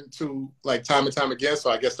return to like time and time again.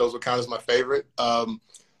 So I guess those would count as my favorite.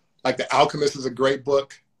 Like The Alchemist is a great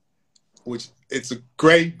book, which it's a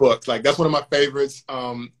great book. Like that's one of my favorites.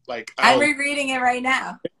 Like I'm rereading it right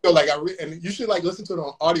now. So like and you should like listen to it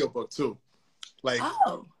on audiobook too. Like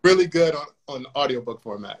Oh. really good on audiobook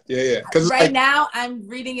format. Yeah. Because right now I'm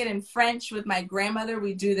reading it in French with my grandmother.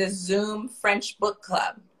 We do this Zoom French book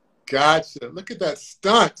club. Gotcha. Look at that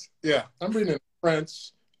stunt. Yeah, I'm reading in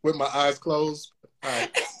French with my eyes closed. All right.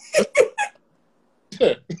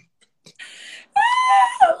 Hilarious.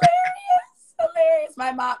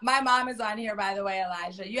 My mom is on here, by the way,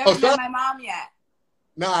 Elijah. You haven't met my mom yet.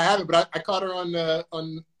 No, I haven't, but I caught her on the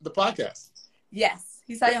podcast. Yes,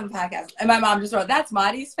 he saw you on the podcast. And my mom just wrote, "That's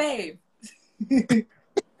Madi's fave."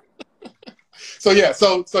 So yeah,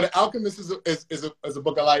 so The Alchemist is a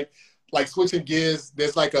book I like. Like switching gears,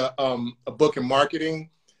 there's like a book in marketing.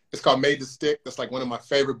 It's called Made to Stick. That's like one of my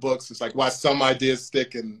favorite books. It's like why some ideas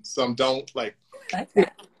stick and some don't. Like that.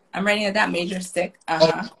 I'm writing it down. Made to Stick.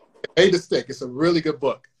 Made to Stick. It's a really good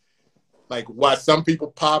book. Like why some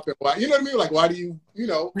people pop and why, you know what I mean? Like why do you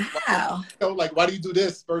wow. Why do you do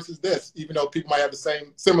this versus this, even though people might have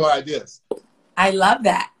the similar ideas? I love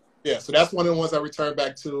that. Yeah, so that's one of the ones I return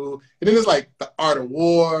back to. And then there's like The Art of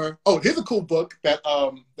War. Oh, here's a cool book that's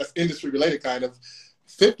industry related kind of.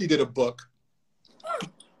 50 did a book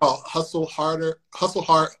called Hustle Harder, Hustle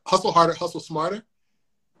Smarter.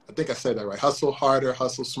 I think I said that right. Hustle Harder,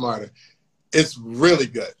 Hustle Smarter. It's really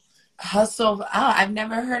good. Hustle. Oh, I've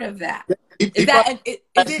never heard of that. Is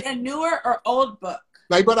it a newer or old book?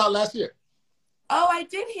 No, he brought out last year. Oh, I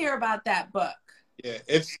did hear about that book. Yeah,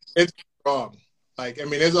 it's strong. Like, I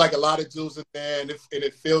mean, there's like a lot of jewels in there, and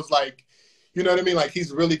it feels like, you know what I mean? Like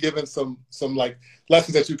he's really given some like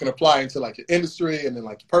lessons that you can apply into like your industry and then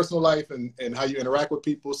like your personal life and how you interact with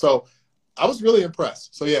people. So I was really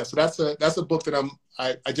impressed. So yeah, so that's a book that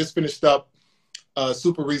I just finished up,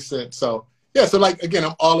 super recent. So yeah, so like again,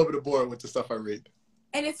 I'm all over the board with the stuff I read.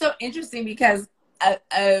 And it's so interesting because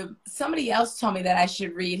somebody else told me that I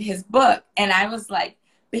should read his book, and I was like,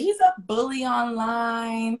 but he's a bully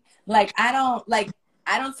online. Like I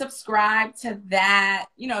don't subscribe to that,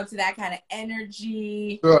 to that kind of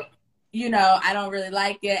energy. Sure. I don't really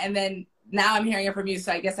like it. And then now I'm hearing it from you,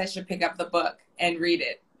 so I guess I should pick up the book and read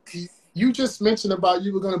it. You just mentioned about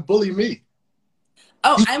you were going to bully me.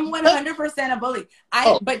 Oh, I'm 100% a bully.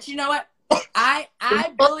 But you know what? I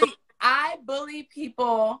bully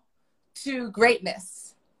people to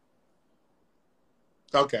greatness.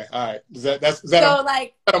 Okay, all right. Is that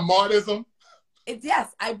a Martism?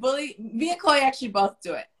 Yes, I bully. Me and Chloe actually both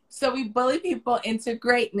do it. So we bully people into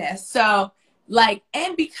greatness. So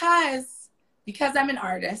and because I'm an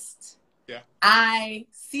artist, yeah, I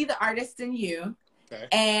see the artist in you, okay,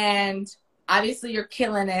 and obviously you're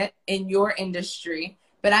killing it in your industry.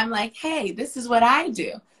 But I'm like, hey, this is what I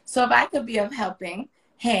do. So if I could be of helping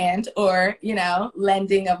hand or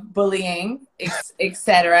lending of bullying,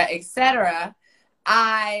 etc.,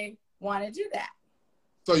 I want to do that.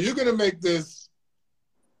 So you're gonna make this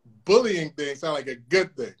bullying thing sound like a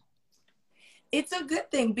good thing. It's a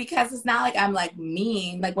good thing because it's not like I'm like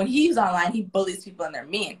mean. Like when he's online, he bullies people and they're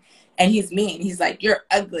mean. And he's mean. He's like, you're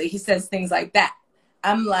ugly. He says things like that.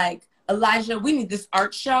 I'm like, Elijah, we need this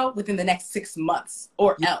art show within the next 6 months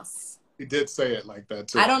or else. He did say it like that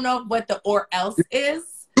too. I don't know what the or else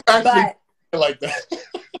is. But like that.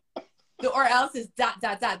 The or else is ...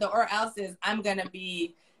 The or else is I'm going to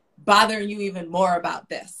be bothering you even more about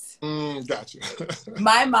this. Gotcha.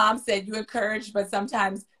 My mom said you encourage, but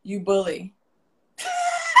sometimes you bully.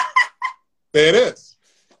 There it is.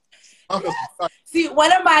 Yes. See,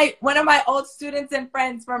 one of my old students and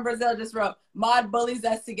friends from Brazil just wrote, Maud bullies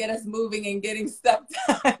us to get us moving and getting stuff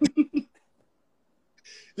done.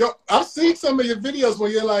 Yo, I've seen some of your videos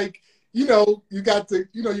where you're like, you got the,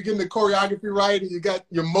 you're getting the choreography right and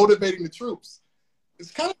you're motivating the troops.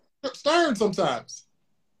 It's kind of stern sometimes.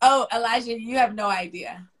 Oh, Elijah, you have no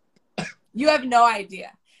idea. You have no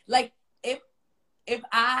idea. Like if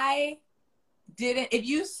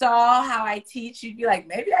you saw how I teach, you'd be like,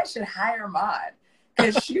 maybe I should hire Maud.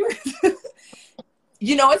 Because she was,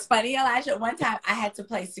 what's funny, Elijah? One time I had to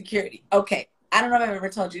play security. Okay. I don't know if I've ever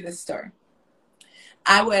told you this story.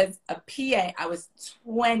 I was a PA. I was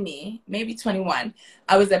 20, maybe 21.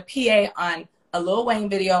 I was a PA on a Lil Wayne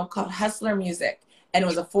video called Hustler Music. And it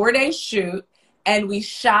was a 4-day shoot. And we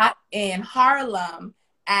shot in Harlem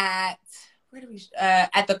at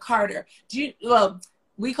the Carter.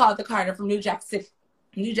 We call it the Carter from New Jack City.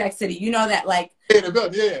 You know that the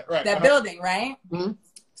building, yeah, right. That building, right? Mm-hmm.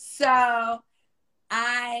 So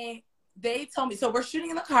they told me, so we're shooting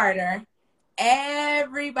in the Carter.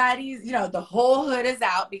 Everybody's, the whole hood is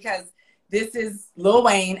out because this is Lil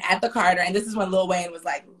Wayne at the Carter. And this is when Lil Wayne was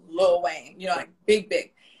like Lil Wayne, like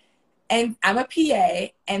big. And I'm a PA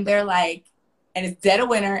and they're like, and it's dead of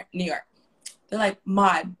winter, New York. They're like,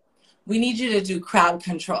 Maud, we need you to do crowd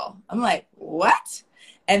control. I'm like, what?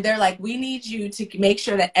 And they're like, we need you to make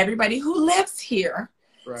sure that everybody who lives here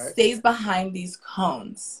stays behind these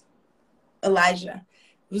cones. Elijah,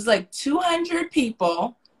 it was like 200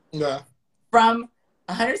 people from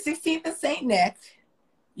 116th and St. Nick,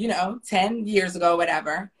 you know, 10 years ago,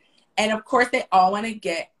 whatever. And of course, they all want to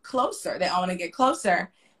get closer. They all want to get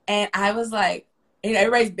closer. And I was like, you know,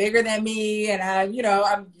 everybody's bigger than me. And I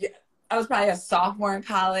was probably a sophomore in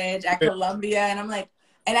college at Columbia. And I'm like,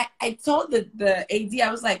 and I told the AD,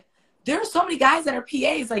 I was like, there are so many guys that are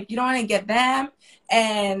PAs. Like, you don't want to get them.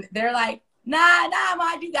 And they're like, nah,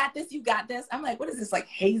 Maud, you got this. You got this. I'm like, what is this, like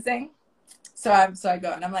hazing? So I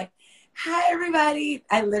go and I'm like, hi, everybody.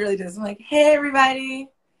 I literally did this. I'm like, hey, everybody.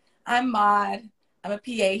 I'm Maud. I'm a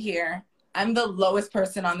PA here. I'm the lowest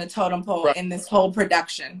person on the totem pole in this whole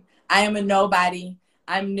production. I am a nobody.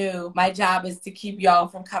 I'm new. My job is to keep y'all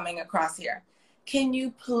from coming across here. Can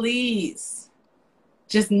you please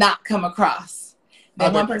just not come across?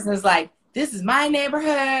 Then one person is like, this is my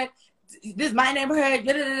neighborhood. This is my neighborhood.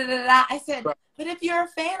 Da, da, da, da, da. I said, but if you're a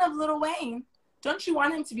fan of Lil Wayne, don't you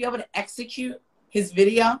want him to be able to execute his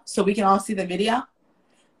video so we can all see the video?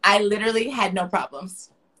 I literally had no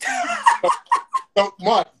problems. So,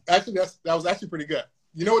 Mark, actually, that was actually pretty good.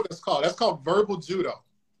 You know what that's called? That's called verbal judo.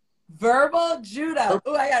 Verbal judo.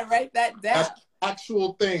 Oh, I gotta write that down. That's the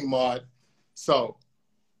actual thing, Maud. So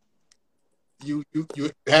you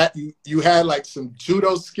had like some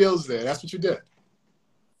judo skills there. That's what you did.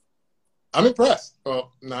 I'm impressed.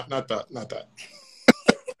 Well, not that.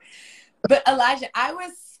 But Elijah, I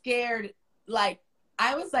was scared. Like,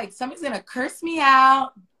 I was like, somebody's gonna curse me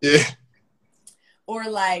out. Yeah. Or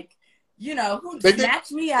like, you know, who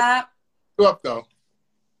snatched me up. You up though.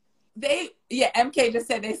 MK just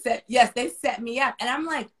said they set me up. And I'm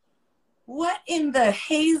like, what in the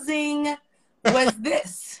hazing was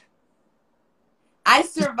this? I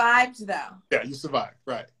survived though. Yeah, you survived,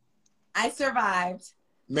 right. I survived.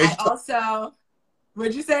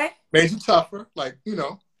 What'd you say? Made you tougher, like, you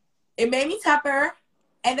know. It made me tougher.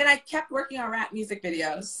 And then I kept working on rap music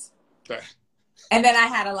videos. Okay. And then I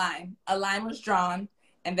had a line. A line was drawn,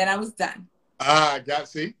 and then I was done.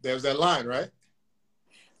 See, there's that line, right?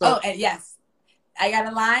 So, and yes, I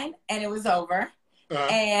got a line, and it was over.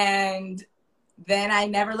 And then I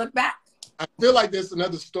never looked back. I feel like there's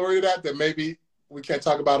another story to that maybe we can't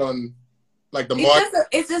talk about on, like, the market.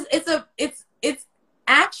 It's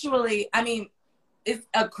actually, I mean, it's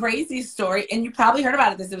a crazy story, and you probably heard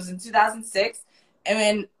about it. It was in 2006, and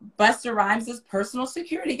when Busta Rhymes' personal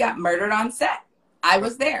security got murdered on set. I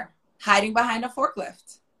was there, hiding behind a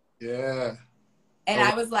forklift. Yeah. And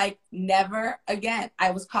I was like, never again.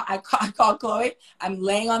 I called Chloe. I'm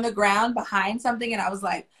laying on the ground behind something, and I was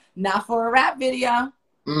like, not for a rap video.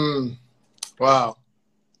 Wow.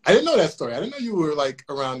 I didn't know that story. I didn't know you were, like,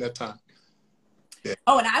 around that time. Yeah.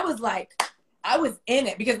 Oh, and I was like, I was in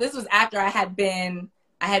it because this was after I had been,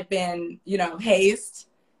 you know, hazed.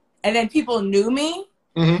 And then people knew me.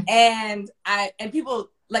 And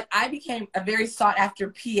people, like, I became a very sought after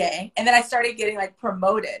PA. And then I started getting, like,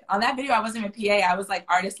 promoted. On that video, I wasn't even PA. I was, like,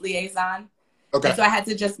 artist liaison. Okay. And so I had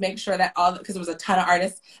to just make sure that because it was a ton of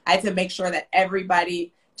artists, I had to make sure that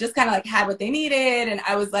everybody just kind of, like, had what they needed. And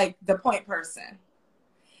I was, like, the point person.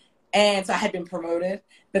 And so I had been promoted.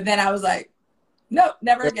 But then I was like, nope,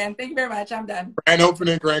 never again. Thank you very much. I'm done. Grand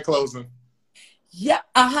opening, grand closing. Yep.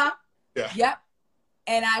 Yeah. Yep.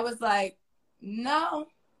 And I was like, no.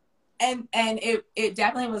 And it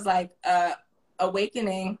definitely was like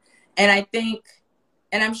awakening. And I think,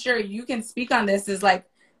 and I'm sure you can speak on this, is like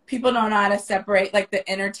people don't know how to separate like the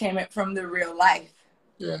entertainment from the real life.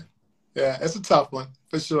 Yeah. Yeah. It's a tough one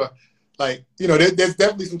for sure. Like, you know, there's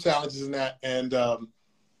definitely some challenges in that. And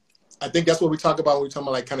I think that's what we talk about when we talk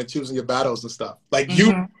about like kind of choosing your battles and stuff. Like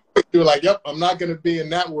you're like, yep, I'm not going to be in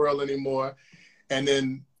that world anymore. And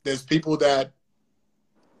then there's people that,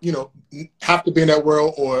 you know, have to be in that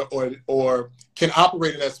world or can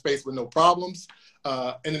operate in that space with no problems.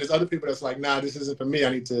 And then there's other people that's like, nah, this isn't for me. I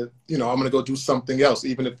need to, you know, I'm going to go do something else,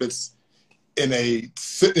 even if it's in the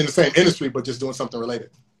same industry, but just doing something related.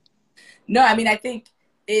 No, I mean, I think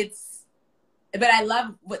but I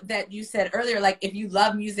love that you said earlier, like if you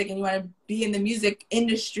love music and you want to be in the music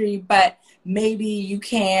industry, but maybe you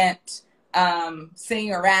can't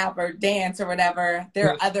sing or rap or dance or whatever, there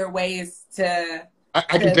are other ways to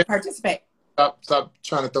participate. Stop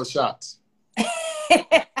trying to throw shots.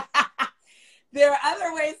 There are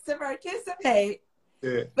other ways to participate.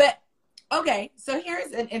 Yeah. But, okay, so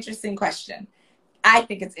here's an interesting question. I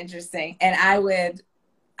think it's interesting. And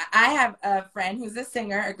I have a friend who's a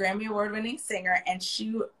singer, a Grammy Award-winning singer, and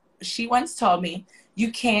she once told me,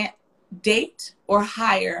 you can't date or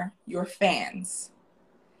hire your fans.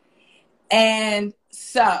 And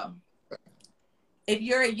so if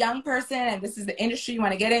you're a young person and this is the industry you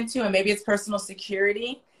want to get into, and maybe it's personal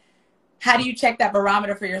security, how do you check that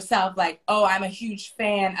barometer for yourself? Like, oh, I'm a huge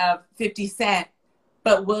fan of 50 Cent,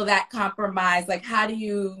 but will that compromise? Like, how do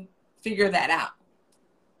you figure that out?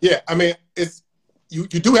 Yeah, I mean, it's you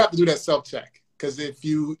do have to do that self-check, because if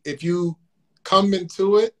you come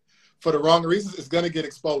into it for the wrong reasons, it's going to get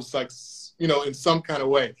exposed, like, you know, in some kind of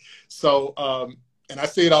way. So, and I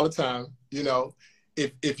say it all the time, you know,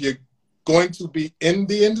 if you're going to be in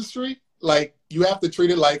the industry, like, you have to treat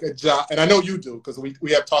it like a job. And I know you do, because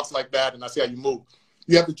we have talks like that, and I see how you move.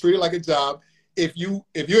 You have to treat it like a job. If you're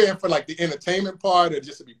in for like the entertainment part, or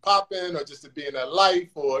just to be popping, or just to be in that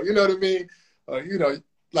life, or, you know what I mean, or, you know,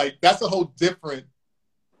 like, that's a whole different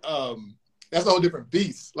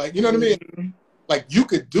beast. Like, you know what I mean? Mm-hmm. Like, you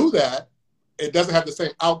could do that. It doesn't have the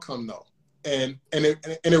same outcome though. And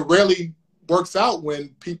it rarely works out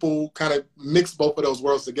when people kind of mix both of those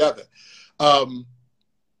worlds together.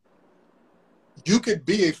 You could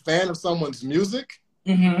be a fan of someone's music.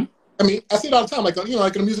 Mm-hmm. I mean, I see it all the time, like, you know,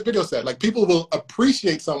 like in a music video set, like, people will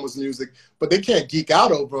appreciate someone's music, but they can't geek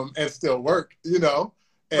out over them and still work, you know?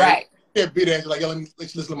 And right. You can't be there and you're like, yo, let me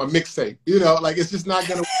listen to my mixtape, you know? Like, it's just not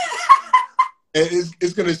going to and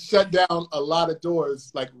it's going to shut down a lot of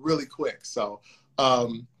doors, like, really quick. So,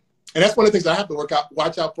 and that's one of the things I have to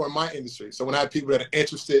watch out for in my industry. So when I have people that are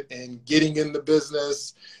interested in getting in the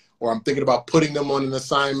business, or I'm thinking about putting them on an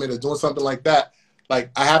assignment or doing something like that, like,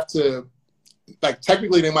 I have to, like,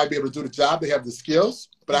 technically they might be able to do the job, they have the skills,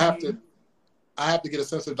 but mm-hmm. I have to get a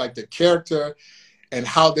sense of, like, the character and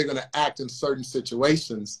how they're going to act in certain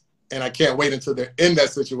situations. And I can't wait until they're in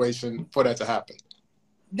that situation for that to happen.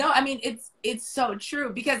 No, I mean, it's so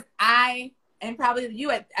true, because and probably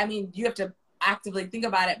you, I mean, you have to actively think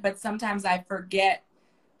about it, but sometimes I forget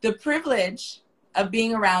the privilege of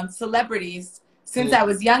being around celebrities since I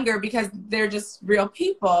was younger, because they're just real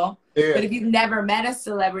people. Yeah. But if you've never met a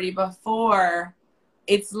celebrity before,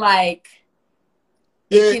 it's like,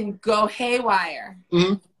 it can go haywire.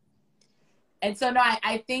 Mm-hmm. And so, no,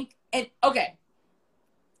 I think, okay.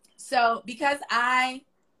 So because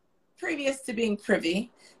previous to being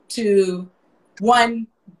privy to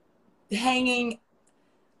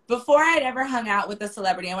before I'd ever hung out with a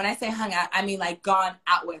celebrity, and when I say hung out, I mean like gone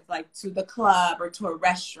out with, like, to the club or to a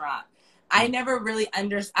restaurant, I never really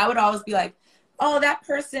I would always be like, oh, that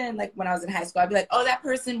person, like when I was in high school, I'd be like, oh, that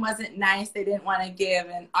person wasn't nice. They didn't want to give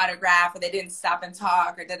an autograph, or they didn't stop and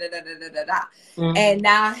talk, or da-da-da-da-da-da. Mm-hmm. And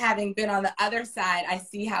now, having been on the other side, I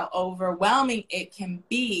see how overwhelming it can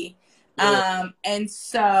be. Yeah. And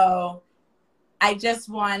so I just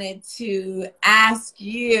wanted to ask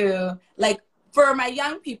you, like, for my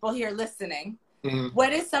young people here listening, mm-hmm.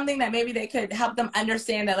 what is something that maybe they could help them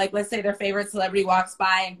understand that, like, let's say their favorite celebrity walks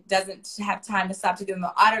by and doesn't have time to stop to give them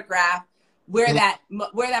an autograph, where mm-hmm.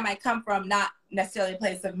 that might come from, not necessarily a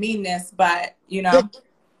place of meanness, but, you know. Yeah,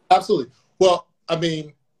 absolutely. Well, I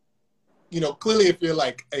mean, you know, clearly if you're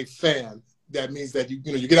like a fan, that means that you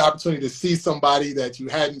get an opportunity to see somebody that you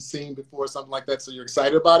hadn't seen before, something like that, so you're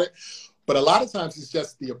excited about it. But a lot of times it's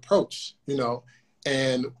just the approach, you know.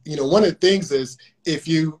 And, you know, one of the things is, if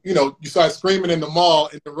you start screaming in the mall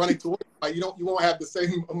and running towards it, you won't have the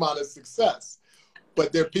same amount of success.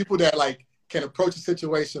 But there are people that, like, can approach a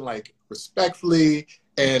situation, like, respectfully.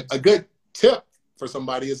 And a good tip for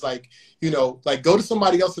somebody is, like, you know, like, go to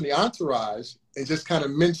somebody else in the entourage and just kind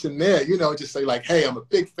of mention there, you know, just say, like, hey, I'm a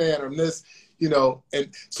big fan of this, you know.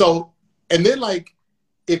 And so, and then, like,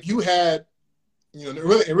 if you had, you know,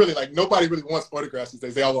 really, like, nobody really wants autographs these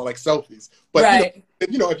days. They all want, like, selfies. But, right.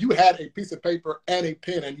 you know, if you had a piece of paper and a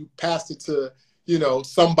pen and you passed it to, you know,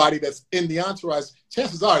 somebody that's in the entourage,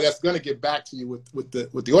 chances are that's going to get back to you with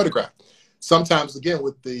the autograph. Sometimes, again,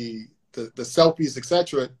 with the selfies,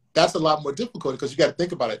 etc., that's a lot more difficult, because you got to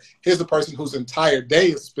think about it. Here's a person whose entire day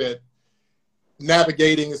is spent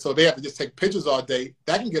navigating, and so they have to just take pictures all day.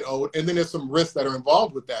 That can get old. And then there's some risks that are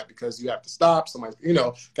involved with that, because you have to stop. Somebody, you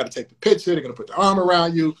know, got to take the picture. They're going to put their arm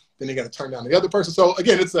around you. Then they got to turn down the other person. So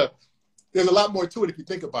again, there's a lot more to it if you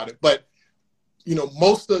think about it. But, you know,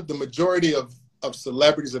 the majority of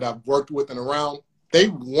celebrities that I've worked with and around, they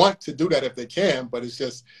want to do that if they can, but it's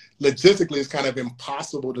just logistically, it's kind of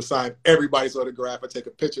impossible to sign everybody's autograph or take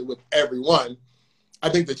a picture with everyone. I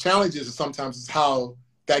think the challenge is sometimes how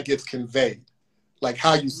that gets conveyed, like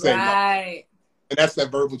how you say, right. And that's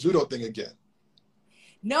that verbal judo thing again.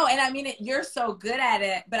 No, and I mean, you're so good at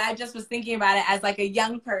it, but I just was thinking about it as, like, a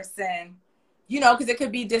young person, you know, because it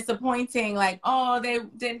could be disappointing, like, oh, they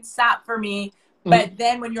didn't stop for me. But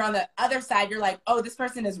then when you're on the other side, you're like, oh, this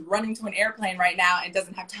person is running to an airplane right now and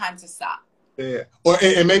doesn't have time to stop. Yeah. Or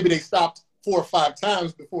and maybe they stopped 4 or 5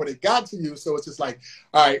 times before they got to you. So it's just like,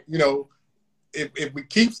 all right, you know, if we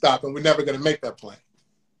keep stopping, we're never going to make that plane.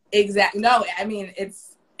 Exactly. No, I mean,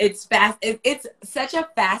 it's fast. It's such a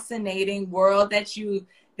fascinating world that you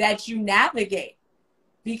navigate,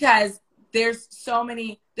 because there's so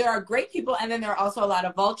many, there are great people, and then there are also a lot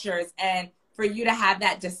of vultures. And for you to have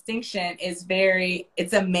that distinction is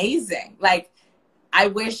it's amazing. Like, I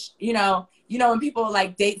wish, you know, when people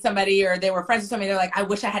like date somebody or they were friends with somebody, they're like, I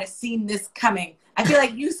wish I had seen this coming. I feel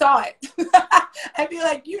like you saw it. I feel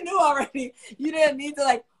like you knew already. You didn't need to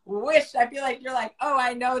like wish. I feel like you're like, oh,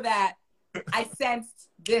 I know that. I sensed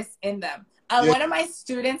this in them. One of my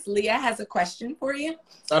students, Leah, has a question for you.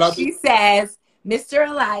 She says, Mr.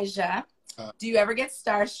 Elijah, do you ever get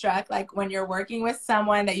starstruck, like when you're working with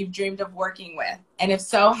someone that you've dreamed of working with? And if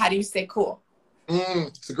so, how do you stay cool?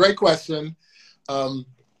 It's a great question.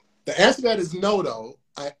 The answer to that is no, though.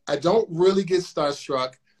 I don't really get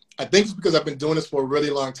starstruck. I think it's because I've been doing this for a really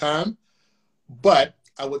long time. But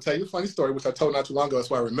I will tell you a funny story, which I told not too long ago. That's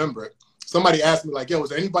why I remember it. Somebody asked me, like, yo,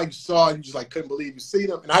 was there anybody you saw and you just like couldn't believe you see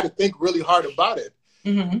them? And I had to think really hard about it.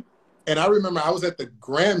 Mm-hmm. And I remember I was at the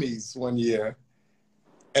Grammys one year,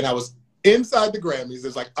 and I was inside the Grammys.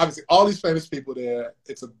 There's like obviously all these famous people there.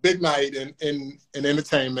 It's a big night in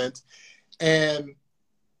entertainment. And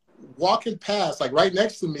walking past, like right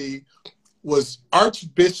next to me, was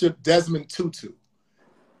Archbishop Desmond Tutu.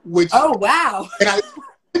 Which, oh, wow. And I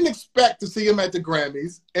didn't expect to see him at the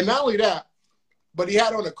Grammys. And not only that, but he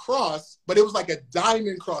had on a cross, but it was like a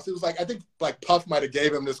diamond cross. It was like, I think like Puff might have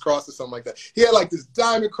gave him this cross or something like that. He had like this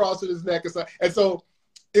diamond cross on his neck or something. And so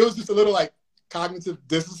it was just a little like cognitive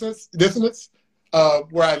dissonance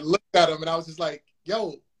where I looked at him and I was just like,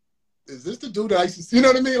 yo, is this the dude that I used to see? You know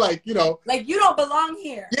what I mean? Like, you know. Like, you don't belong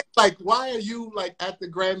here. Yeah, like, why are you like at the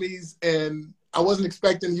Grammys and I wasn't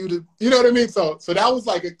expecting you to, you know what I mean? So that was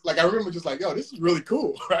like I remember just like, yo, this is really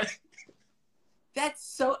cool, right? That's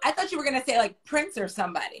so, I thought you were going to say like Prince or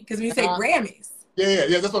somebody, because when you say Grammys. Yeah,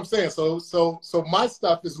 that's what I'm saying. So my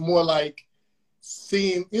stuff is more like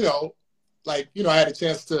seeing, you know, like, you know, I had a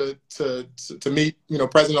chance to meet, you know,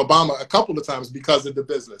 President Obama a couple of times because of the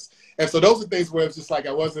business. And so those are things where it's just like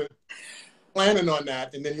I wasn't planning on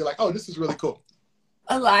that. And then you're like, oh, this is really cool.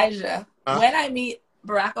 Elijah, when I meet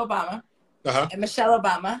Barack Obama and Michelle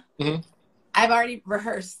Obama, I've already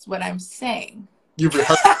rehearsed what I'm saying. You've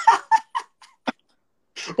rehearsed?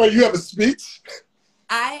 Well, you have a speech?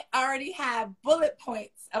 I already have bullet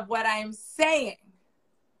points of what I'm saying.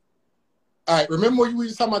 All right, remember when we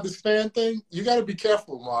were talking about this fan thing? You got to be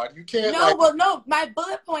careful, Maud. You can't. No. My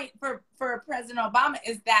bullet point for President Obama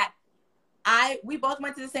is that we both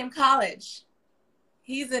went to the same college.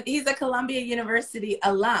 He's a Columbia University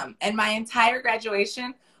alum, and my entire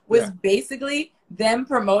graduation was basically them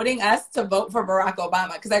promoting us to vote for Barack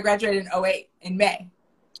Obama, because I graduated in 2008 in May.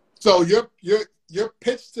 So your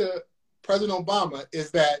pitch to President Obama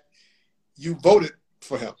is that you voted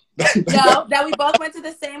for him. No, that we both went to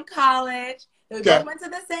the same college. We both went to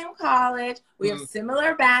the same college. We have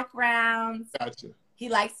similar backgrounds. Gotcha. He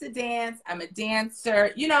likes to dance. I'm a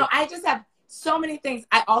dancer. You know, I just have so many things.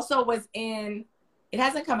 I also was in, it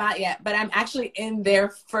hasn't come out yet, but I'm actually in their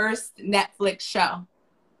first Netflix show.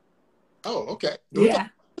 Oh, okay. Did I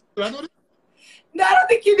know that? No, I don't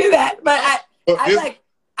think you knew that. But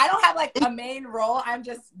I don't have like a main role. I'm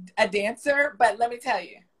just a dancer. But let me tell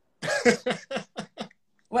you.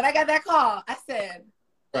 When I got that call, I said,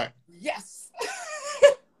 yes.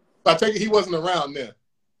 I take it he wasn't around then.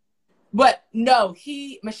 But no,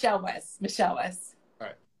 Michelle was.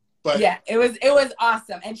 Right. But yeah, it was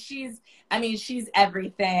awesome. And she's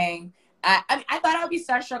everything. I thought I would be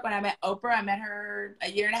starstruck when I met Oprah. I met her a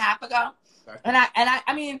year and a half ago. Okay.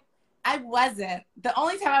 And I wasn't. The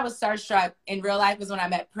only time I was starstruck in real life was when I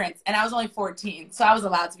met Prince, and I was only 14, so I was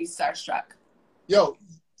allowed to be starstruck. Yo,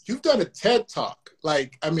 you've done a TED Talk.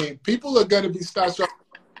 Like, I mean, people are going to be starstruck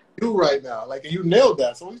with you right now. Like, and you nailed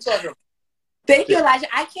that. So what are you talking about? Thank you, Elijah.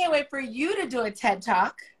 I can't wait for you to do a TED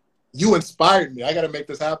Talk. You inspired me. I got to make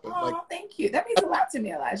this happen. Oh, thank you. That means a lot to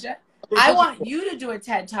me, Elijah. I want you to do a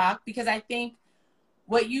TED Talk, because I think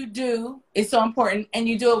what you do is so important, and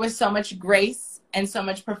you do it with so much grace and so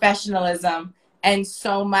much professionalism and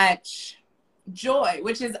so much joy,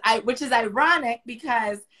 which is ironic,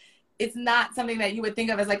 because it's not something that you would think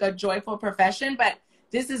of as like a joyful profession. But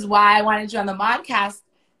this is why I wanted you on the podcast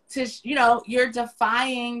to, you know, you're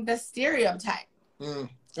defying the stereotype.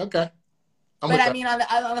 Okay. But I mean, on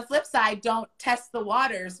the flip side, don't test the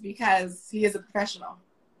waters, because he is a professional.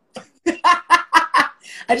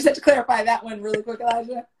 I just had to clarify that one really quick,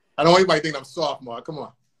 Elijah. I don't want anybody thinking I'm soft, Mark. Come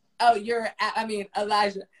on. Oh,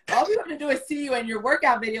 Elijah. All people have to do is see you and your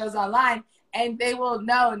workout videos online, and they will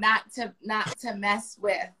know not to mess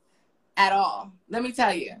with at all. Let me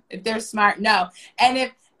tell you, if they're smart, no.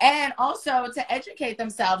 And also to educate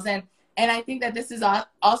themselves. And I think that this is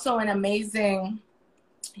also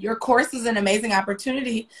your course is an amazing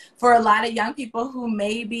opportunity for a lot of young people who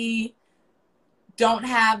maybe don't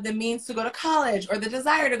have the means to go to college or the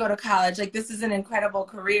desire to go to college. Like, this is an incredible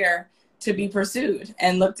career to be pursued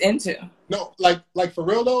and looked into. No, like for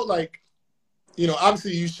real though, like, you know,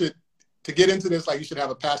 obviously you should, to get into this, like, you should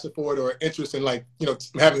have a passion for it or interest in, like, you know,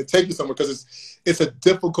 having to take you somewhere, because it's a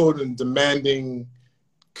difficult and demanding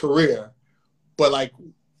career. But, like,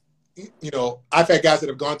 you know, I've had guys that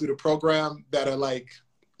have gone through the program that are like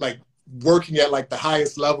working at like the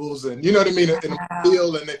highest levels, and you know what I mean, in the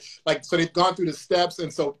field, and so they've gone through the steps,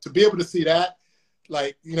 and so to be able to see that,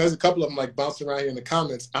 like, you know, there's a couple of them like bouncing around here in the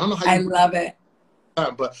comments. I don't know how I love it.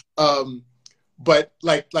 But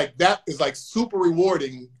like that is like super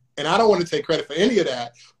rewarding, and I don't want to take credit for any of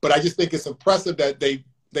that, but I just think it's impressive that they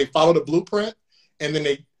follow the blueprint, and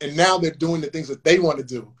then now they're doing the things that they want to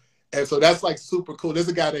do. And so that's like super cool. There's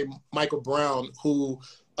a guy named Michael Brown who,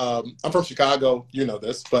 I'm from Chicago, you know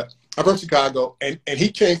this, but I'm from Chicago, and he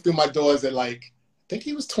came through my doors at like, I think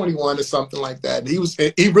he was 21 or something like that. And he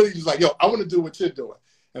really was like, yo, I want to do what you're doing.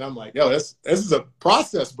 And I'm like, yo, this is a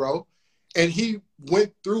process, bro. And he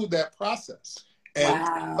went through that process, and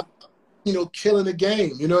wow. You know, killing the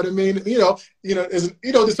game. You know what I mean? So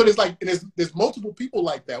there's like, there's multiple people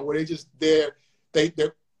like that where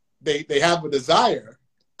they have a desire,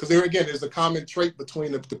 because there's a common trait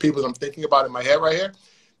between the people that I'm thinking about in my head right here.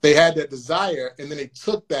 They had that desire, and then they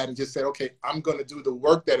took that and just said, okay, I'm going to do the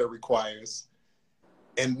work that it requires.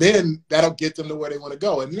 And then that'll get them to where they want to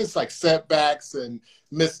go. And then it's like setbacks and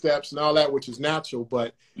missteps and all that, which is natural.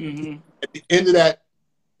 But at the end of that,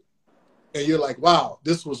 and you're like, wow,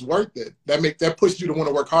 this was worth it. That pushes you to want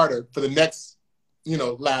to work harder for the next, you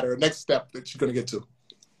know, ladder, next step that you're going to get to.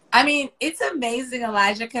 I mean, it's amazing,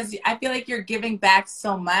 Elijah, because I feel like you're giving back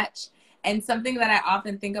so much. And something that I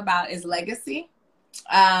often think about is legacy.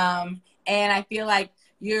 And I feel like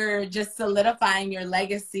you're just solidifying your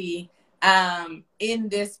legacy in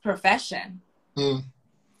this profession,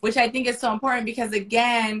 which I think is so important, because,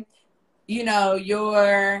 again, you know,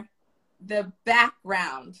 you're the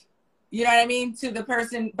background, you know what I mean, to the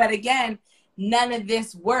person. But again, none of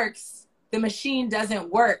this works. The machine doesn't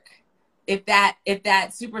work if that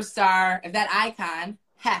superstar, if that icon,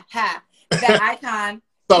 if that icon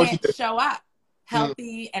can't show up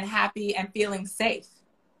healthy and happy and feeling safe.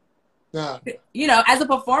 Yeah. You know, as a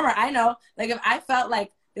performer, I know, like, if I felt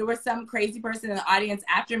like there was some crazy person in the audience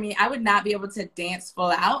after me, I would not be able to dance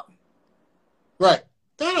full out. Right.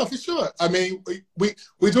 No, for sure. I mean,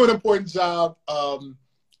 we do an important job.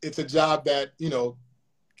 It's a job that, you know,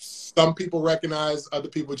 some people recognize, other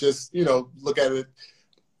people just, you know, look at it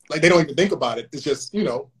like they don't even think about it. It's just, you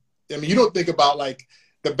know, I mean, you don't think about like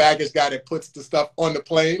the baggage guy that puts the stuff on the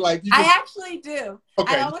plane. Like, I actually do.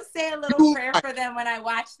 Okay. I always say a little prayer for them when I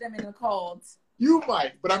watch them in the cold. You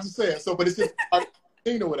might, but I'm just saying. So, but it's just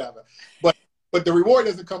or whatever. But the reward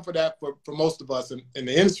doesn't come for that for most of us in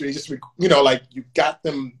the industry. It's just, you know, like, you got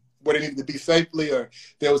them where they needed to be safely, or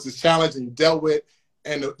there was this challenge and you dealt with.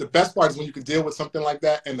 And the best part is when you can deal with something like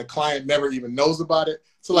that and the client never even knows about it.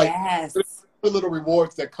 So, like, there's the little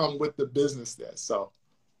rewards that come with the business there. So,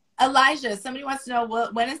 Elijah, somebody wants to know,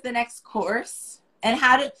 when is the next course, and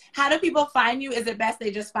how do people find you? Is it best they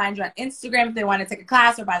just find you on Instagram if they want to take a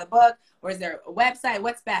class or buy the book, or is there a website?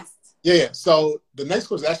 What's best? Yeah. So the next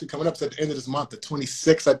course is actually coming up. It's at the end of this month, the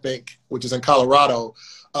 26th, I think, which is in Colorado.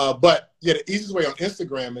 But yeah, the easiest way on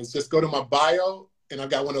Instagram is just go to my bio, and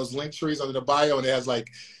I've got one of those link trees under the bio, and it has like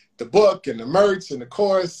the book and the merch and the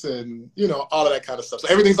course and, you know, all of that kind of stuff. So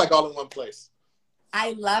everything's like all in one place.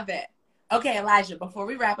 I love it. Okay, Elijah, before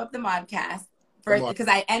we wrap up the modcast, because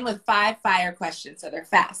I end with 5 fire questions, so they're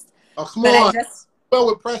fast. Oh, come on. Well,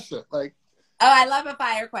 with pressure. Like, I love a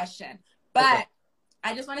fire question. But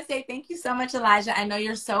I just want to say thank you so much, Elijah. I know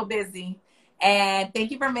you're so busy. And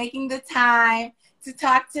thank you for making the time to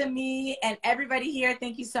talk to me and everybody here.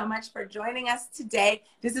 Thank you so much for joining us today.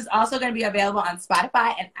 This is also going to be available on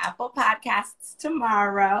Spotify and Apple Podcasts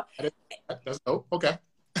tomorrow. That's dope. Okay.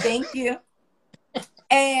 Thank you.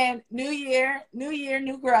 And new year,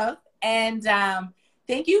 new growth. And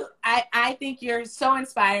thank you. I think you're so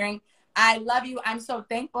inspiring. I love you. I'm so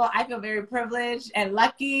thankful. I feel very privileged and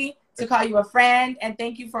lucky to call you a friend. And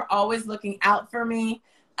thank you for always looking out for me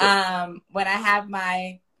when I have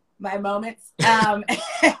my moments.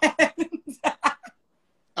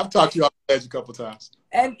 I've talked to you off the edge a couple times.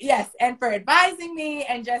 And yes, and for advising me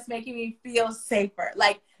and just making me feel safer.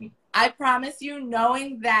 Like, I promise you,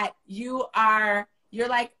 knowing that you're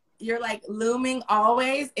like looming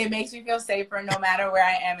always, it makes me feel safer no matter where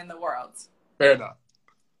I am in the world. Fair enough.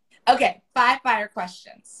 Okay, 5 fire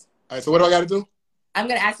questions. All right, so what do I got to do? I'm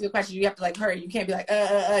going to ask you a question. You have to like hurry. You can't be like, You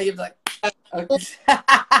have to like, okay.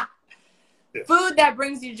 Yeah. Food that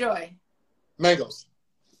brings you joy. Mangoes.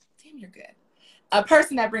 Damn, you're good. A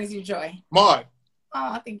person that brings you joy. Maud.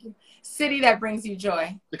 Oh, thank you. City that brings you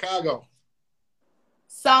joy. Chicago.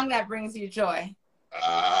 Song that brings you joy.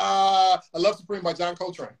 I Love Supreme by John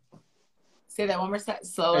Coltrane. Say that one more time,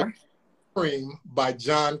 slower. Supreme by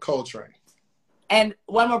John Coltrane. And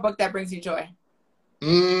one more book that brings you joy.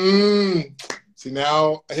 See,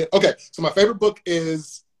 now, okay, so my favorite book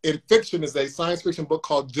is, in fiction, is a science fiction book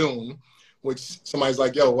called Dune, which somebody's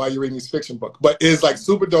like, yo, why are you reading this fiction book? But it's like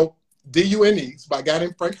super dope. Dune. It's by a guy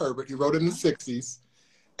named Frank Herbert. He wrote it in the 60s.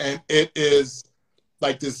 And it is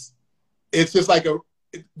like this, it's just like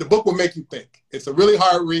the book will make you think. It's a really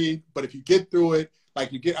hard read, but if you get through it, I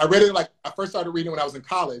read it, like, I first started reading when I was in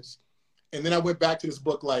college. And then I went back to this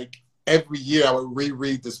book, like, every year I would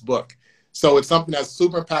reread this book. So it's something that's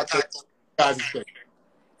super impactful.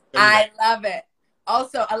 I love it.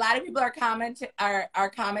 Also, a lot of people are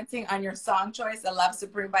commenting on your song choice, "A Love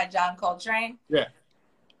Supreme" by John Coltrane. Yeah.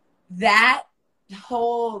 That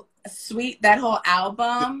whole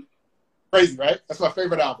album. Crazy, right? That's my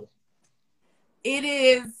favorite album. It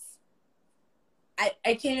is. I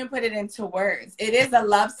can't even put it into words. It is a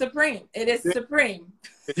love supreme. It is supreme.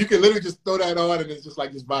 You can literally just throw that on and it's just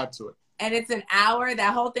like, just vibe to it. And it's an hour.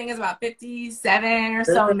 That whole thing is about 57 or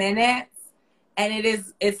so minutes. And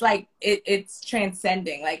it's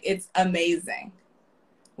transcending. Like, it's amazing.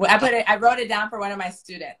 Well, I wrote it down for one of my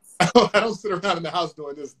students. I don't sit around in the house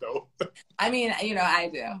doing this, though. I mean, I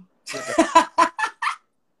do. Okay.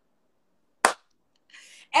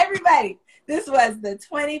 Everybody, this was the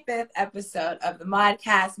 25th episode of the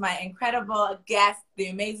Modcast. My incredible guest, the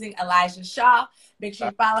amazing Elijah Shaw. Make sure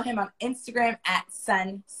you follow him on Instagram at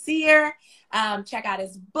Sunseer. Check out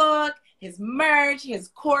his book, his merch, his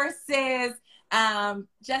courses.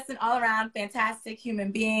 Just an all-around fantastic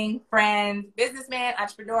human being, friend, businessman,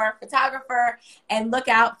 entrepreneur, photographer, and look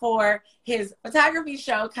out for his photography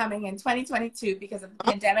show coming in 2022 because of the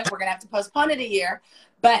pandemic. We're going to have to postpone it a year.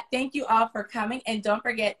 But thank you all for coming, and don't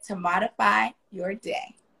forget to modify your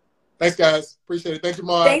day. Thanks, guys. Appreciate it. Thank you,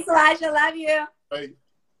 Maud. Thanks, Elijah. Love you. Bye.